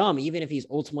makes him dumb, even if he's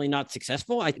ultimately not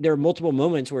successful. There are multiple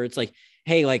moments where it's like,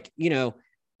 hey, like,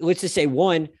 let's just say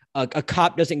a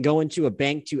cop doesn't go into a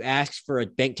bank to ask for a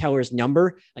bank teller's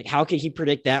number. Like, how could he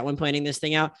predict that when planning this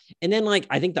thing out? And then like,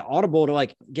 I think the audible to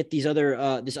like get this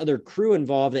other crew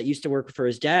involved that used to work for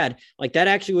his dad, like that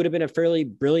actually would have been a fairly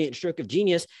brilliant stroke of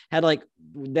genius had like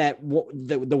the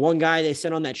one guy they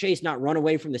sent on that chase not run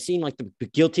away from the scene like the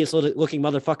guiltiest looking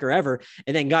motherfucker ever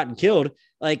and then gotten killed.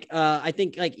 Like, I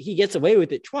think like he gets away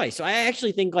with it twice. So I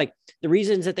actually think like the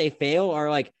reasons that they fail are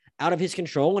like out of his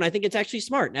control. And I think it's actually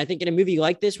smart. And I think in a movie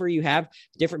like this, where you have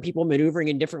different people maneuvering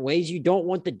in different ways, you don't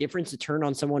want the difference to turn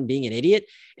on someone being an idiot.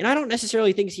 And I don't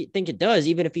necessarily think it does,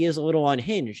 even if he is a little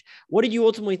unhinged. What did you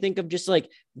ultimately think of just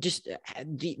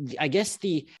I guess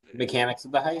the mechanics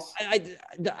of the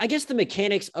heist? I guess the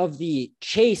mechanics of the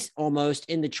chase almost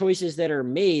in the choices that are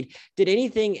made. Did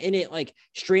anything in it like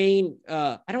strain?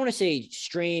 I don't want to say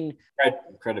strain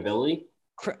credibility.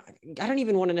 I don't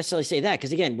even want to necessarily say that,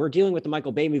 because again, we're dealing with the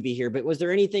Michael Bay movie here. But was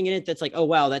there anything in it that's like, oh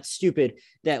wow, that's stupid,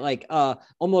 that like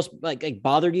almost like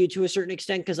bothered you to a certain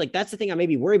extent? Because like that's the thing I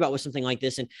maybe worry about with something like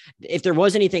this. And if there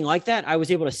was anything like that, I was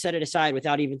able to set it aside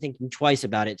without even thinking twice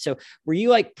about it. So were you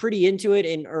like pretty into it,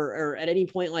 and or at any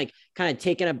point like kind of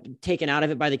taken out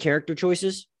of it by the character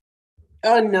choices?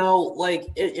 No, like,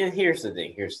 and here's the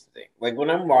thing. Like,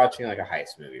 when I'm watching like a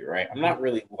heist movie, right? I'm not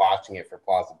really watching it for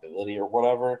plausibility or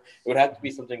whatever. It would have to be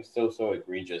something so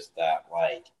egregious that,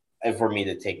 like, and for me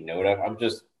to take note of. I'm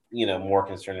just, more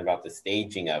concerned about the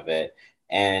staging of it.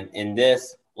 And in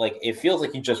this, like, it feels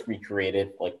like you just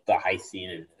recreated like the heist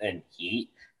scene and Heat,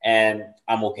 and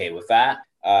I'm okay with that.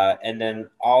 And then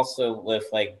also with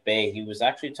like Bay, he was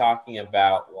actually talking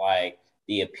about like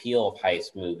the appeal of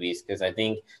heist movies, because I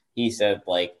think he said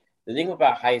like the thing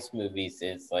about heist movies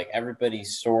is like everybody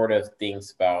sort of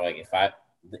thinks about like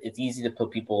it's easy to put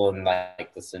people in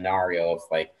like the scenario of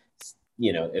like,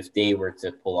 if they were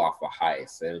to pull off a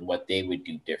heist and what they would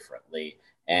do differently.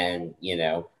 And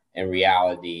in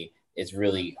reality it's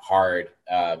really hard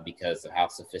because of how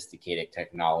sophisticated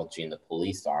technology and the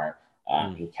police are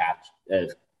in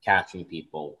catching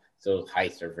people. So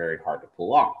heists are very hard to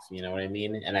pull off, you know what I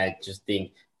mean? And I just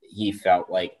think he felt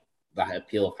like the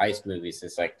appeal of heist movies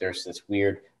is like there's this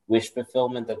weird wish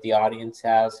fulfillment that the audience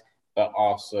has, but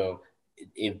also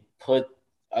it put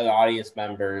audience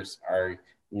members are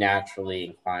naturally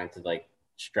inclined to like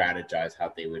strategize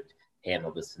how they would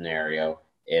handle the scenario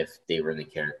if they were in the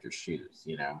character's shoes,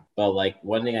 But like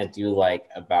one thing I do like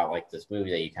about like this movie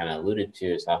that you kind of alluded to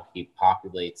is how he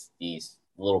populates these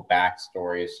little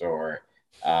backstories or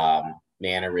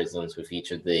mannerisms with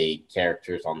each of the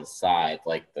characters on the side,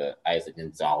 like the Isaac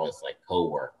Gonzalez like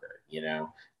co-worker, and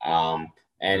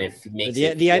it makes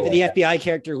the FBI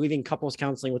character leaving couples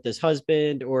counseling with his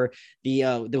husband, or the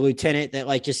lieutenant that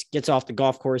like just gets off the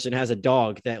golf course and has a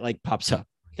dog that like pops up,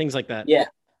 things like that. Yeah,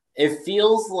 it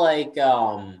feels like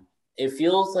like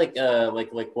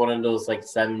one of those like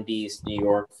 70s New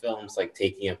York films, like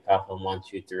Taking a Pelham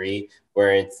 123,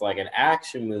 where it's like an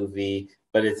action movie,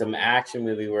 but it's an action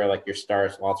movie where like your star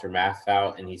is Walter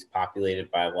Matthau and he's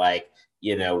populated by like,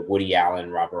 Woody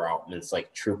Allen, Robert Altman's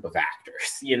like troupe of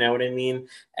actors, you know what I mean?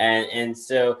 And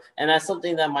that's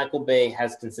something that Michael Bay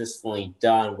has consistently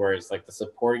done, where it's like the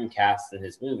supporting cast in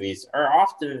his movies are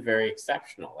often very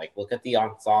exceptional. Like look at the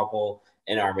ensemble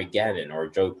in Armageddon, or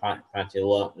Joe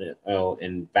Pantoliano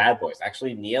in Bad Boys.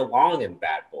 Actually, Nia Long in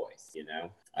Bad Boys, When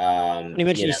you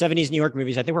mentioned these 70s New York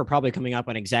movies, I think we're probably coming up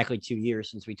on exactly 2 years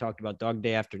since we talked about Dog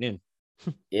Day Afternoon.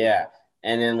 Yeah.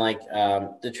 And then like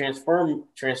the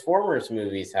Transformers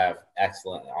movies have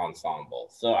excellent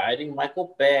ensembles. So I think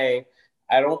Michael Bay,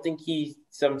 I don't think he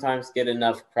sometimes get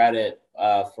enough credit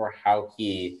for how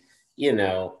he,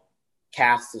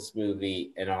 cast this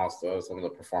movie, and also some of the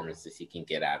performances he can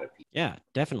get out of people. Yeah,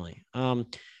 definitely. I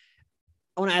want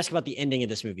to ask about the ending of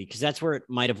this movie, because that's where it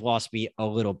might have lost me a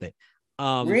little bit.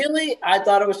 Really? I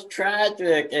thought it was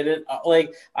tragic, and it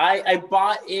like I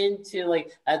bought into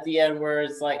like at the end where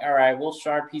it's like, all right, Will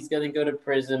Sharp, he's gonna go to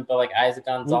prison, but like Isaac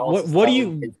Gonzalez, what do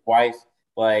you, his wife,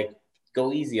 like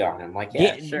go easy on him? Like,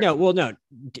 yeah, sure. No.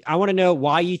 I want to know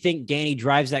why you think Danny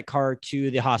drives that car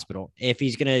to the hospital if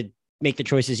he's gonna make the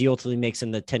choices he ultimately makes in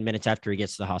the 10 minutes after he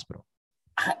gets to the hospital.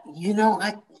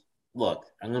 Look,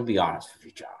 I'm gonna be honest with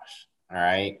you, Josh. All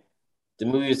right. The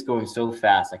movie is going so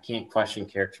fast, I can't question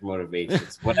character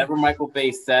motivations. Whatever Michael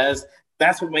Bay says,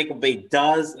 that's what Michael Bay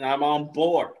does, and I'm on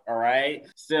board. All right.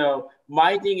 So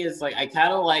my thing is like I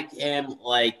kind of like him,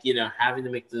 like having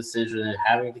to make the decision and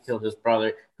having to kill his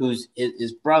brother, who's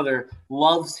his brother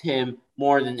loves him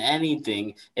more than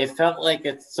anything. It felt like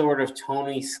it's sort of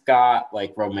Tony Scott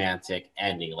like romantic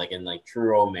ending, like in like True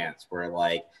Romance, where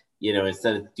like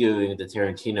instead of doing the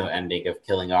Tarantino ending of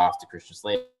killing off the Christian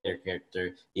Slater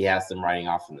character, he has them riding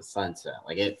off in the sunset.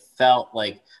 Like it felt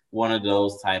like one of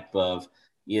those type of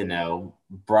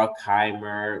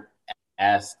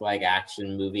Bruckheimer-esque like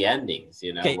action movie endings,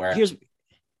 okay, where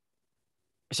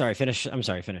finish.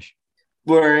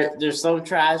 Where there's some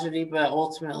tragedy, but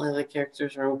ultimately the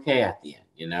characters are okay at the end,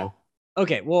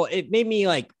 Okay, well, it made me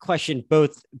like question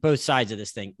both sides of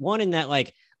this thing. One, in that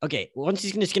like okay, once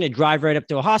he's just going to drive right up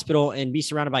to a hospital and be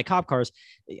surrounded by cop cars,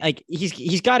 like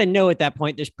he's got to know at that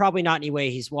point, there's probably not any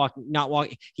way not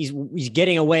walking. He's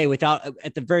getting away without,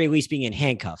 at the very least, being in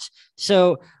handcuffs.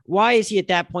 So why is he at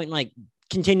that point, like,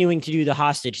 continuing to do the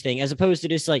hostage thing as opposed to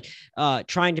just like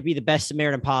trying to be the best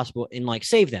Samaritan possible and like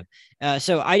save them?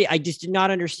 So I just did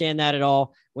not understand that at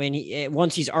all when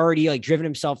once he's already like driven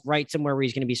himself right somewhere where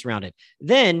he's going to be surrounded.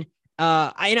 Then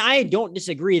I don't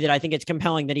disagree that I think it's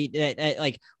compelling that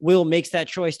like Will makes that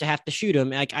choice to have to shoot him.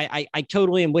 Like I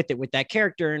totally am with it, with that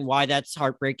character, and why that's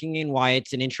heartbreaking and why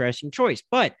it's an interesting choice.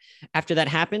 But after that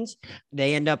happens,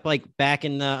 they end up like back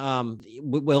in the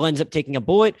Will ends up taking a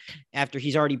bullet after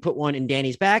he's already put one in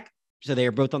Danny's back. So they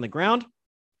are both on the ground.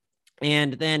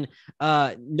 And then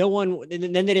no one,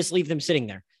 and then they just leave them sitting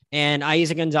there. And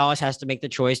Isa Gonzalez has to make the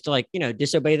choice to, like,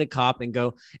 disobey the cop and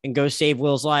go save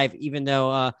Will's life, even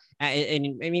though,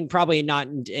 and I mean, probably not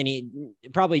any,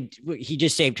 probably he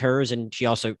just saved hers, and she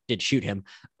also did shoot him.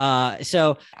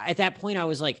 So at that point, I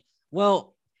was like,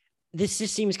 well, this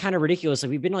just seems kind of ridiculous.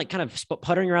 Like, we've been like kind of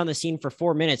puttering around the scene for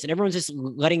 4 minutes, and everyone's just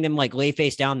letting them like lay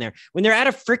face down there when they're at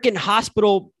a freaking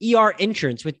hospital ER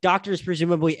entrance with doctors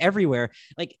presumably everywhere.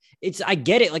 Like, I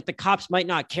get it. Like, the cops might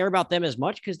not care about them as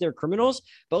much because they're criminals,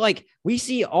 but like we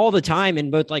see all the time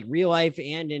in both like real life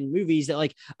and in movies that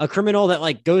like a criminal that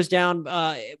like goes down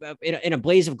in a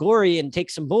blaze of glory and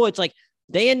takes some bullets, like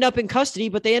they end up in custody,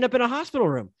 but they end up in a hospital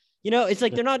room. It's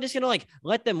like they're not just going to like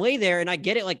let them lay there. And I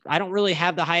get it. Like, I don't really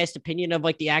have the highest opinion of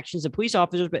like the actions of police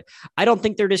officers, but I don't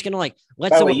think they're just going to like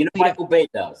let someone. Michael Bay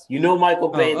does. Michael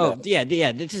Bay does.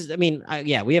 Yeah. This is, I mean,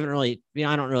 we haven't really,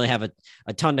 I don't really have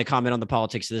a ton to comment on the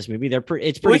politics of this movie.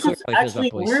 It's pretty clear. Actually,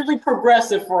 really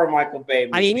progressive for a Michael Bay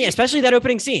movie. I mean, yeah, especially that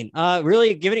opening scene,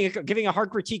 really giving a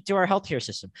hard critique to our healthcare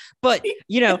system. But,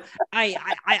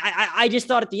 I just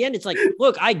thought at the end, it's like,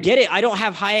 look, I get it. I don't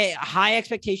have high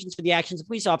expectations for the actions of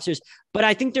police officers, but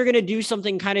I think they're going to do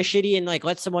something kind of shitty and like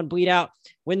let someone bleed out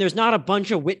when there's not a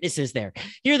bunch of witnesses there.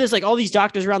 Here, there's like all these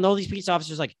doctors around, all these police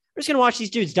officers, like, we're just going to watch these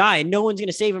dudes die and no one's going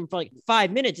to save them for like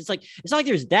 5 minutes. It's not like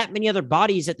there's that many other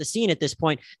bodies at the scene at this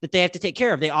point that they have to take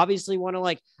care of. They obviously want to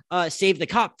like save the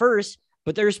cop first,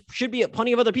 but there's should be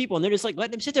plenty of other people, and they're just like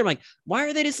letting them sit there. I'm like, why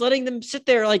are they just letting them sit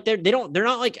there? Like they're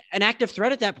not like an active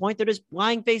threat at that point. They're just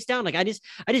lying face down. Like I just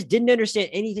didn't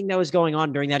understand anything that was going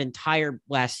on during that entire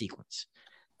last sequence.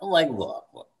 Like, look.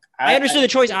 I understood the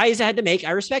choice Isa had to make.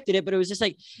 I respected it, but it was just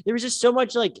like, there was just so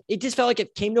much, like, it just felt like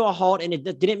it came to a halt, and it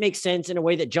didn't make sense in a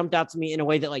way that jumped out to me in a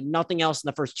way that like nothing else in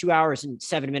the first 2 hours and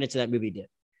 7 minutes of that movie did.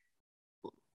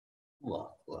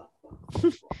 Look.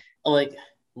 Like,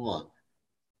 look.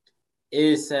 It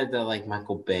is said that like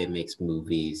Michael Bay makes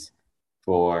movies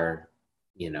for,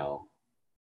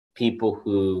 people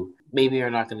who maybe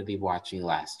are not going to be watching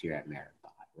Last Year at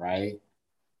Marathon, right?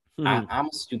 I'm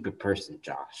a stupid person,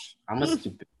 Josh. I'm a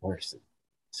stupid person.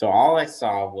 So all I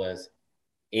saw was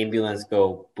ambulance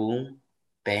go boom,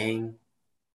 bang,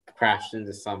 crashed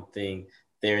into something.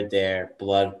 They're there,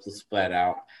 blood splat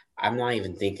out. I'm not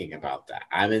even thinking about that.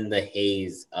 I'm in the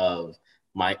haze of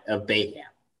Bayham,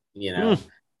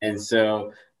 And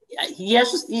so he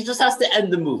just has to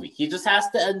end the movie. He just has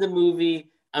to end the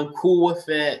movie. I'm cool with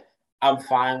it. I'm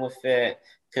fine with it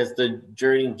because the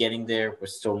journey getting there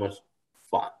was so much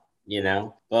fun.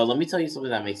 But let me tell you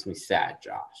something that makes me sad,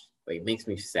 Josh. Like, it makes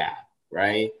me sad,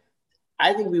 right?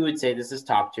 I think we would say this is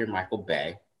top tier Michael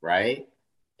Bay, right?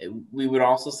 We would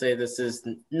also say this is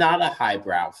not a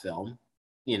highbrow film.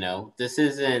 This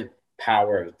isn't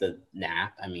Power of the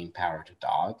Power of the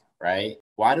Dog, right?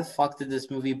 Why the fuck did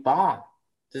this movie bomb?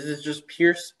 This is just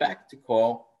pure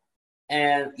spectacle.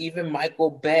 And even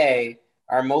Michael Bay,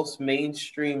 our most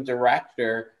mainstream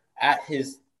director, at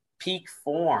his peak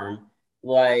form,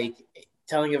 like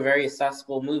telling a very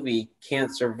accessible movie,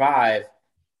 can't survive.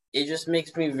 It just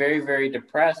makes me very, very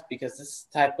depressed because this is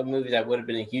the type of movie that would have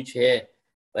been a huge hit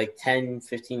like 10,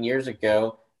 15 years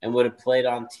ago and would have played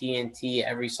on TNT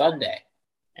every Sunday.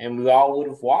 And we all would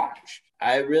have watched.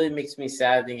 It really makes me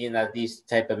sad thinking that these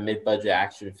type of mid-budget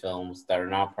action films that are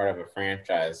not part of a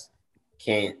franchise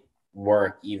can't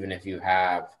work even if you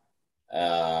have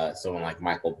someone like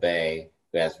Michael Bay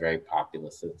who has very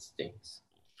populist instincts.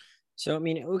 So,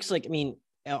 it looks like,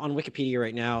 on Wikipedia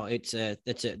right now,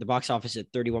 the box office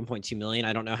at 31.2 million.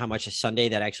 I don't know how much a Sunday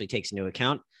that actually takes into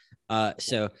account.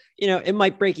 So, it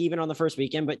might break even on the first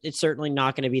weekend, but it's certainly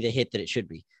not going to be the hit that it should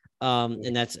be.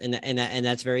 And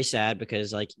that's very sad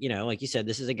because, like you said,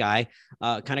 this is a guy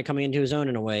kind of coming into his own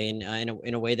in a way, and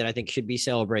in a way that I think should be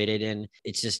celebrated. And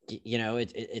it's just,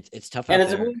 it's tough. And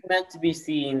it's a movie meant to be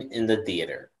seen in the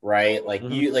theater, right? Like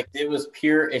it was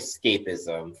pure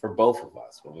escapism for both of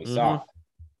us when we saw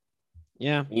it.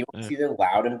 Yeah. And you want to see them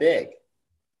loud and big.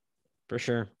 For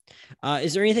sure.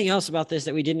 Is there anything else about this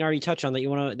that we didn't already touch on that you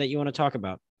want to talk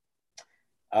about?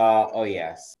 Oh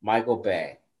yes, Michael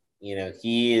Bay.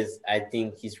 He is. I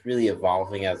think he's really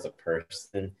evolving as a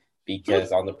person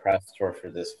because on the press tour for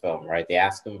this film, right, they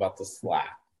asked him about the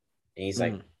slap, and he's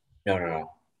like, "No, no,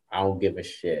 no, I don't give a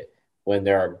shit." When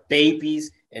there are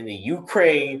babies in the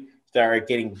Ukraine that are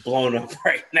getting blown up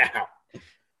right now.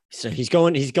 So he's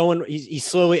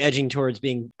slowly edging towards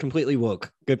being completely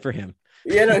woke. Good for him.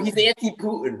 He's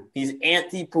anti-Putin. He's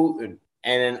anti-Putin.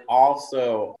 And then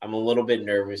also, I'm a little bit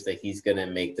nervous that he's going to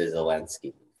make the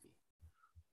Zelensky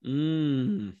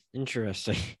movie.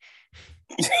 Interesting.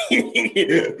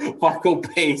 Michael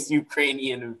Bay's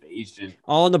Ukrainian invasion.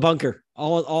 All in the bunker.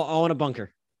 All in a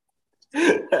bunker.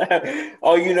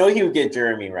 Oh, he would get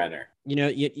Jeremy Renner.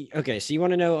 Okay. So you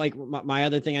want to know like my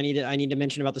other thing I need to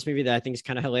mention about this movie that I think is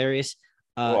kind of hilarious.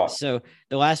 So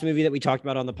the last movie that we talked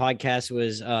about on the podcast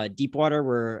was Deepwater,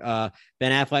 where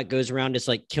Ben Affleck goes around just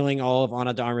like killing all of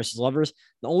Ana de Armas' lovers.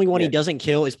 The only one he doesn't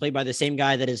kill is played by the same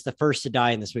guy that is the first to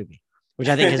die in this movie, which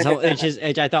I think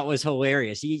which I thought was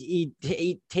hilarious. He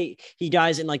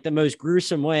dies in like the most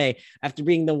gruesome way after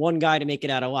being the one guy to make it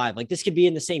out alive. Like this could be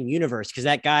in the same universe because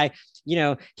that guy,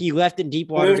 he left in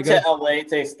Deepwater to go to LA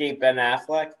to escape Ben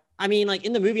Affleck. I mean, like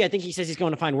in the movie, I think he says he's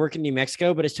going to find work in New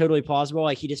Mexico, but it's totally plausible.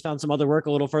 Like he just found some other work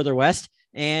a little further west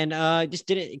and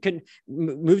couldn't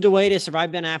moved away to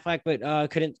survive Ben Affleck, but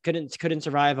couldn't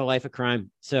survive a life of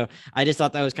crime. So I just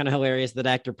thought that was kind of hilarious that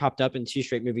actor popped up in 2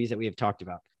 straight movies that we have talked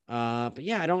about. But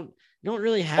yeah, I don't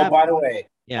really have. Oh, by the way,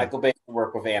 Michael Bay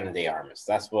work with Ana de Armas.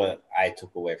 That's what I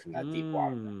took away from that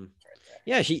Deepwater. Right there.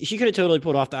 Yeah, she could have totally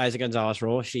pulled off the Isa Gonzalez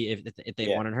role. If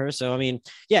they wanted her. So I mean,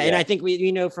 and I think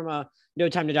we know from No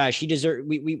Time to Die, she deserves.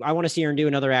 I want to see her do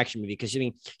another action movie because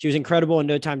she was incredible in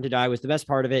No Time to Die. Was the best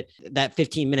part of it. That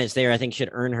 15 minutes there, I think, should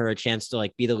earn her a chance to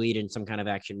like be the lead in some kind of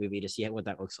action movie to see what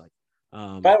that looks like.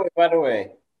 By the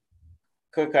way,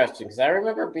 quick question, because I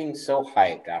remember being so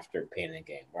hyped after Pain and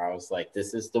Gain, where I was like,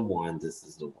 "This is the one,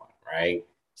 right?"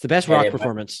 It's the best rock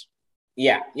performance.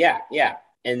 Yeah.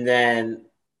 And then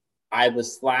I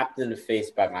was slapped in the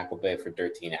face by Michael Bay for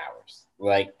 13 hours,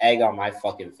 like egg on my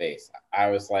fucking face. I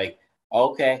was like,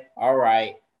 okay, all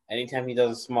right. Anytime he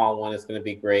does a small one, it's going to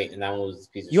be great. And that one was a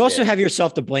piece of shit. You also have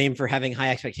yourself to blame for having high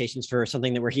expectations for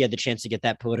something where he had the chance to get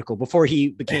that political before he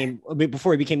became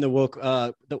the woke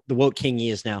the woke king he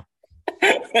is now.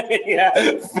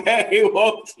 Yeah, very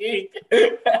woke king.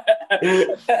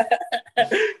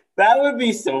 That would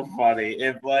be so funny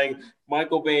if like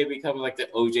Michael Bay becomes like the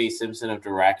O.J. Simpson of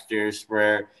directors,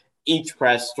 where each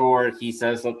press tour he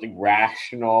says something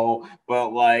rational but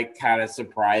like kind of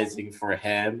surprising for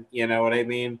him. You know what I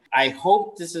mean? I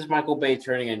hope this is Michael Bay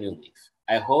turning a new leaf.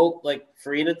 I hope like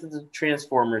forget the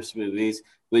Transformers movies,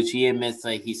 which he admits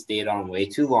like he stayed on way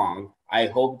too long. I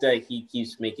hope that he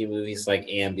keeps making movies like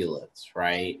Ambulance,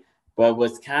 right? But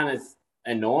what's kind of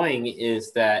annoying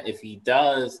is that if he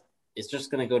does, it's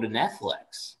just going to go to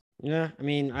Netflix. Yeah, I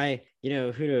mean,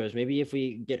 who knows? Maybe if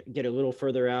we get a little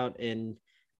further out and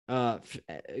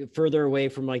further away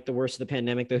from like the worst of the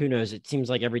pandemic, though, who knows? It seems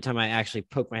like every time I actually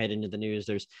poke my head into the news,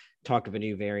 there's talk of a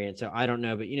new variant. So I don't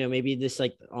know, but maybe this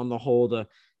like on the whole, the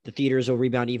theaters will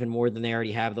rebound even more than they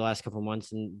already have the last couple of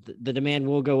months, and the demand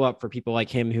will go up for people like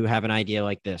him who have an idea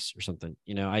like this or something.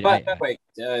 Wait,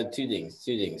 two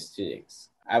things.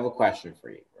 I have a question for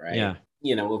you, right? Yeah.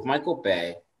 With Michael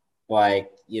Bay,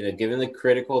 like, given the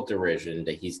critical derision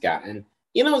that he's gotten,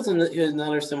 it's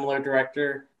another similar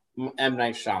director, M.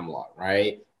 Night Shyamalan,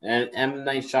 right? And M.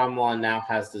 Night Shyamalan now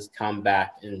has this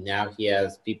comeback, and now he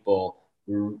has people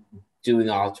doing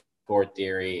auteur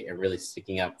theory and really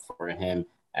sticking up for him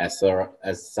as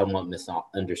somewhat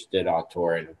misunderstood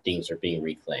auteur, and things are being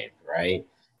reclaimed, right?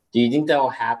 Do you think that will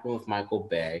happen with Michael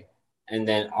Bay? And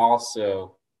then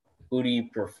also, who do you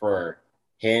prefer,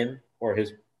 him or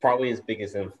probably his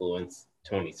biggest influence,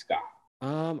 Tony Scott?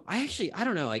 I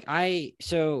don't know.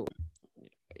 So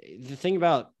the thing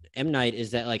about M. Night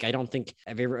is that like I don't think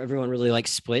everyone really like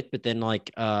split, but then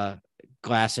like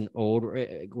Glass and Old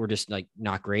were just like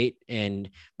not great.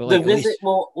 But like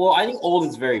I think Old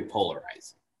is very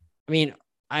polarizing. I mean,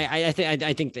 I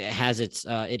think that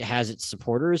it has its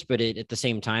supporters, but at the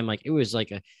same time, like it was like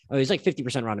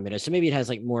 50% Rotten Tomatoes, so maybe it has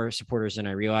like more supporters than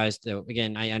I realized. Though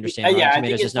again, I understand Rotten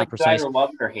Tomatoes is not precise,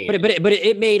 but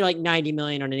it made like $90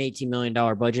 million on an $18 million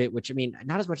budget, which I mean,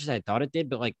 not as much as I thought it did,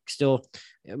 but like still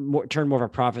turn more of a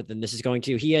profit than this is going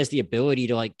to. He has the ability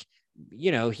to like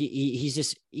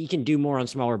he can do more on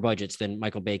smaller budgets than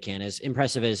Michael Bay can, as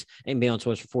impressive as Ambulance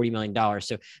was for $40 million.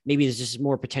 So maybe there's just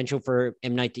more potential for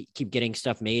M. Night to keep getting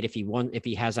stuff made if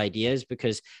he has ideas,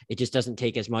 because it just doesn't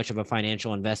take as much of a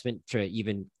financial investment to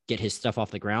even get his stuff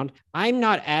off the ground. I'm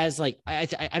not as like, I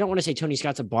don't want to say Tony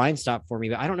Scott's a blind spot for me,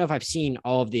 but I don't know if I've seen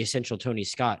all of the essential Tony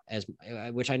Scott, as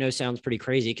which I know sounds pretty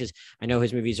crazy because I know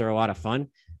his movies are a lot of fun.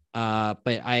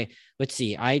 But let's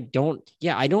see. I don't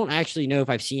actually know if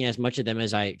I've seen as much of them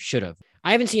as I should have.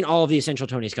 I haven't seen all of the essential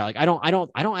Tony Scott. Like I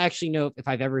don't actually know if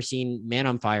I've ever seen Man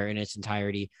on Fire in its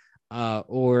entirety,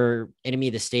 or Enemy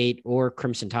of the State or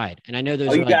Crimson Tide. And I know those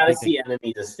Oh, are you like gotta big see things. Enemy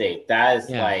of the State. That is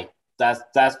Yeah. like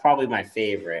that's probably my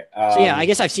favorite. So yeah, I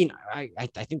guess I've seen. I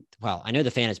think. Well, I know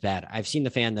The Fan is bad. I've seen The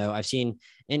Fan though. I've seen,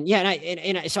 and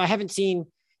yeah, so I haven't seen.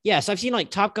 Yeah, so I've seen like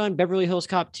Top Gun, Beverly Hills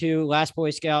Cop 2, Last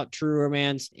Boy Scout, True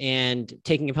Romance, and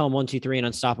Taking a Pelham 1, 2, 3, and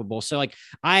Unstoppable. So like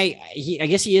I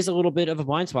guess he is a little bit of a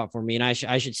blind spot for me, and I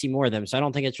should see more of them. So I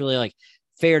don't think it's really like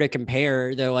fair to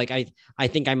compare though. Like I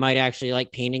think I might actually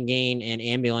like Pain and Gain and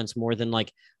Ambulance more than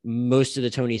like most of the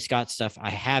Tony Scott stuff I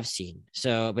have seen.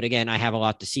 So, but again, I have a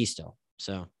lot to see still.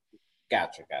 So.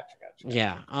 gotcha.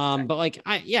 Yeah. But like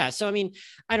so I mean,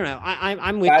 I don't know.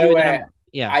 I'm with By you the and then way, I'm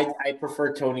yeah. I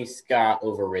prefer Tony Scott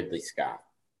over Ridley Scott.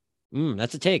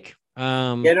 That's a take.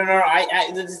 Yeah,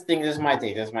 no. This is my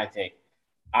take. This is my take.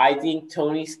 I think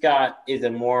Tony Scott is a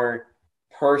more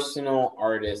personal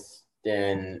artist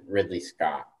than Ridley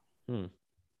Scott. hmm.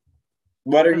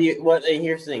 What are you? What? And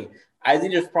here's the thing. I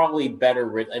think there's probably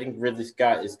better. I think Ridley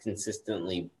Scott is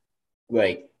consistently,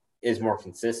 like, is more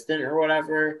consistent or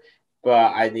whatever.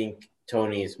 But I think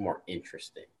Tony is more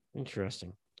interesting.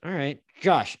 Interesting. All right,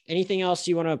 Josh. Anything else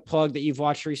you want to plug that you've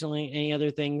watched recently? Any other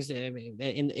things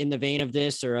in the vein of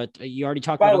this, or you already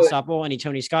talked By about the way, Unstoppable? Any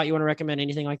Tony Scott you want to recommend?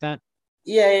 Anything like that?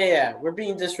 yeah. We're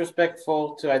being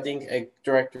disrespectful to I think a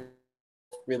director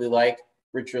really like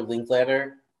Richard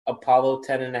Linklater. Apollo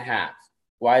 10 and a half.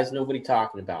 Why is nobody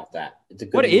talking about that? It's a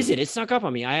good What is movie. it? It snuck up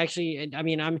on me. I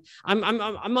mean,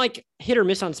 I'm like hit or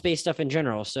miss on space stuff in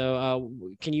general. So,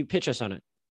 can you pitch us on it?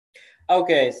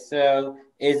 Okay, so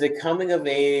is a coming of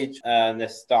age,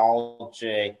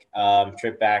 nostalgic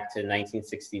trip back to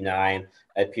 1969,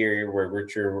 a period where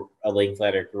Richard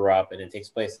Linklater grew up, and it takes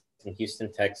place in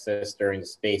Houston, Texas during the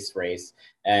space race.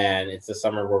 And it's the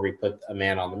summer where we put a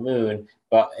man on the moon.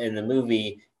 But in the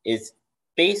movie, it's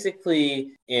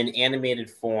basically in animated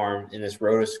form, in this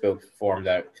rotoscope form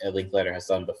that Linklater has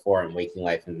done before in Waking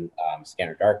Life and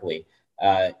Scanner Darkly.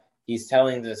 Uh, he's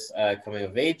telling this coming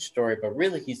of age story, but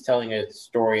really he's telling a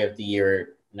story of the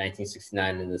year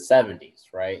 1969 in the 70s,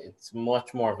 right? It's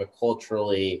much more of a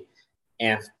culturally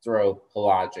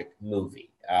anthropologic movie.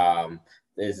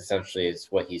 Is essentially is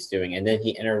what he's doing, and then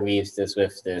he interweaves this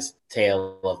with this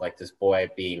tale of like this boy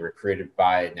being recruited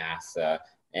by NASA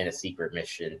in a secret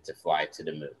mission to fly to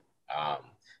the moon. Um,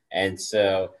 and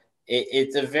so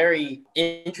it's a very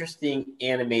interesting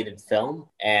animated film,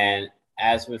 and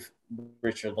as with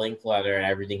Richard Linklater and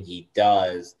everything he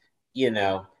does,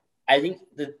 I think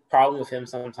the problem with him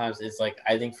sometimes is like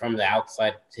I think from the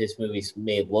outside his movies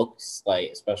may look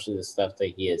like, especially the stuff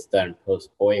that he has done post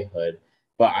Boyhood,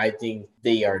 but I think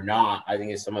they are not. I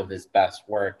think it's some of his best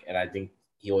work, and I think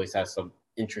he always has some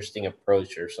interesting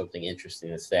approach or something interesting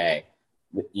to say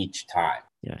with each time.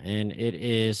 Yeah, and it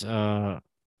is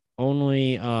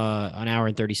only an hour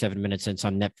and 37 minutes since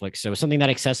on Netflix. So something that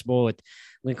accessible with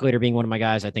Linklater being one of my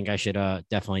guys, I think I should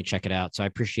definitely check it out. So I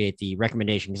appreciate the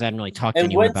recommendation because I hadn't really talked to And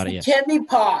anyone when's about the it yet. Kimmy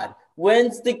Pod?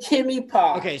 When's the Kimmy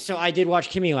Pod? Okay, so I did watch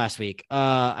Kimmy last week.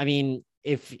 I mean,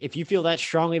 if you feel that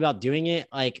strongly about doing it,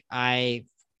 like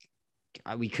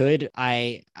we could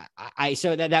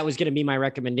so that was going to be my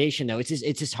recommendation though. It's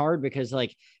just hard because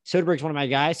like Soderbergh's one of my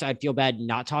guys, so I'd feel bad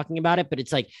not talking about it, but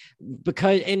it's like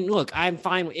because and look, I'm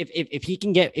fine if he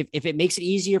can get if it makes it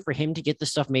easier for him to get the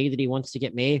stuff made that he wants to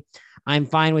get made, I'm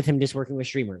fine with him just working with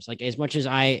streamers. Like as much as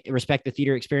I respect the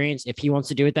theater experience, if he wants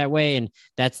to do it that way and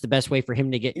that's the best way for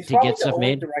him to get He's probably the stuff only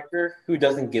made. director who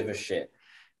doesn't give a shit.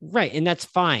 Right. And that's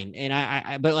fine.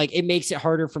 And but like, it makes it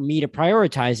harder for me to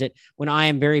prioritize it when I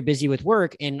am very busy with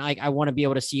work. And like, I want to be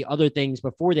able to see other things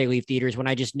before they leave theaters when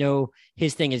I just know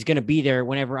his thing is going to be there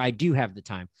whenever I do have the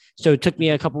time. So it took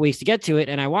me a couple weeks to get to it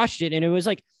and I watched it and it was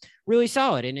like really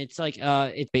solid. And it's like,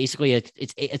 it's basically,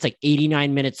 it's like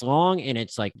 89 minutes long and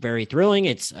it's like very thrilling.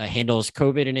 It's handles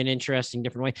COVID in an interesting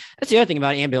different way. That's the other thing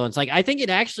about Ambulance. Like, I think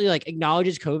it actually like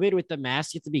acknowledges COVID with the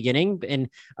mask at the beginning and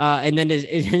then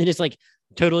it's like,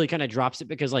 totally kind of drops it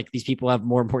because like these people have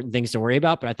more important things to worry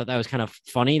about. But I thought that was kind of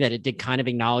funny that it did kind of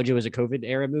acknowledge it was a COVID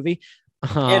era movie.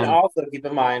 And also keep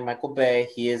in mind, Michael Bay,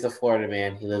 he is a Florida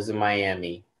man. He lives in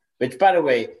Miami. Which, by the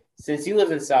way, since you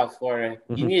live in South Florida,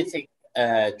 you Mhm. need to take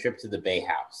a trip to the Bay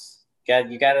House.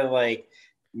 You gotta like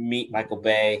meet Michael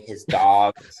Bay, his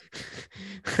dogs.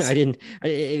 I didn't.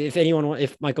 If anyone,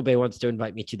 if Michael Bay wants to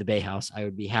invite me to the Bay House, I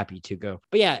would be happy to go.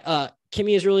 But yeah,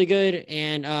 Kimmy is really good,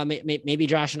 and maybe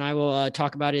Josh and I will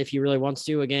talk about it if he really wants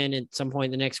to again at some point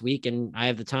in the next week, and I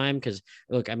have the time because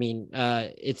look, I mean,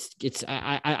 it's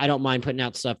I don't mind putting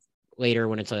out stuff later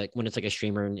when it's like a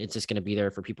streamer and it's just going to be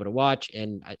there for people to watch.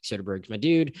 And Soderbergh's my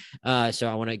dude, so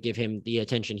I want to give him the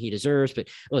attention he deserves. But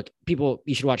look, people,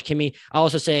 you should watch Kimmy. I'll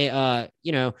also say, at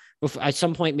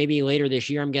some point, maybe later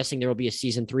this year, I'm guessing there will be a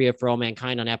season 3 of For All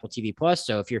Mankind on Apple TV Plus.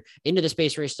 So if you're into the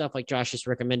space race stuff, like Josh just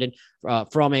recommended,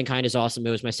 For All Mankind is awesome.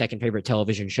 It was my second favorite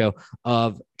television show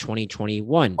of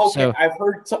 2021. Okay, So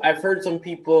I've heard some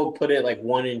people put it like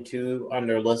 1 and 2 on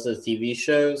their list of TV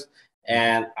shows,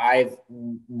 and I'm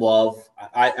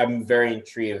very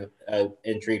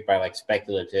intrigued by like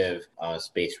speculative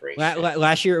space race shit.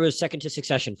 last year it was second to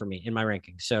Succession for me in my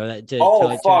rankings. So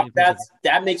Oh fuck,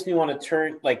 that makes me want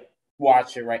to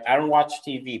watch it. Right, I don't watch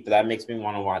TV, but that makes me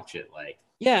want to watch it. Like,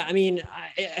 yeah, I mean,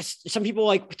 some people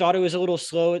like thought it was a little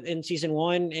slow in season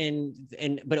 1,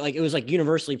 but like it was like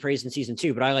universally praised in season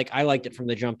 2. But I liked it from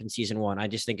the jump in season 1. I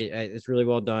just think it's really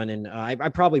well done, and I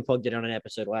probably plugged it on an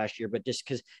episode last year, but just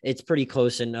because it's pretty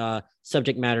close in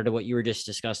subject matter to what you were just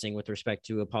discussing with respect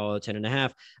to Apollo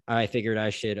 10.5, I figured I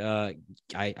should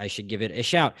give it a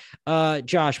shout.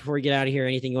 Josh, before we get out of here,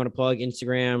 anything you want to plug,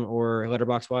 Instagram or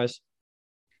Letterbox wise?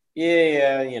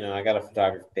 yeah, I got a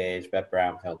photography page, Bet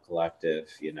Brown Film Collective,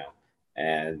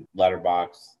 and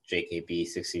Letterbox JKB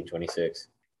 1626.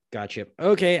 Gotcha.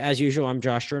 Okay. As usual, I'm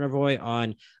Josh Chernovoy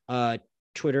on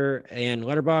Twitter and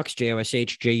Letterbox,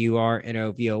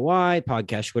 JoshJurnovoy.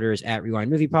 Podcast Twitter is at Rewind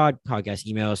Movie Pod. Podcast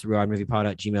email is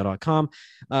rewindmoviepod@gmail.com.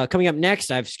 Coming up next,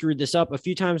 I've screwed this up a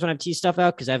few times when I've teased stuff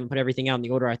out because I haven't put everything out in the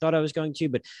order I thought I was going to,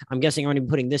 but I'm guessing I'm going to be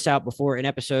putting this out before an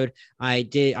episode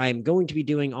I'm going to be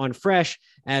doing on Fresh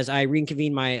as I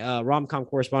reconvene my rom-com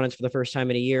correspondence for the first time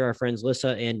in a year, our friends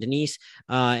Lissa and Denise.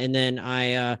 And then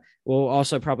I will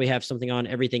also probably have something on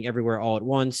Everything Everywhere All at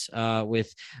Once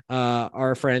with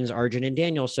our friends Arjun and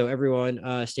Daniel. So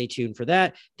everyone stay tuned for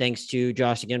that. Thanks to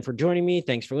Josh again for joining me.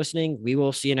 Thanks for listening. We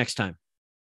will see you next time.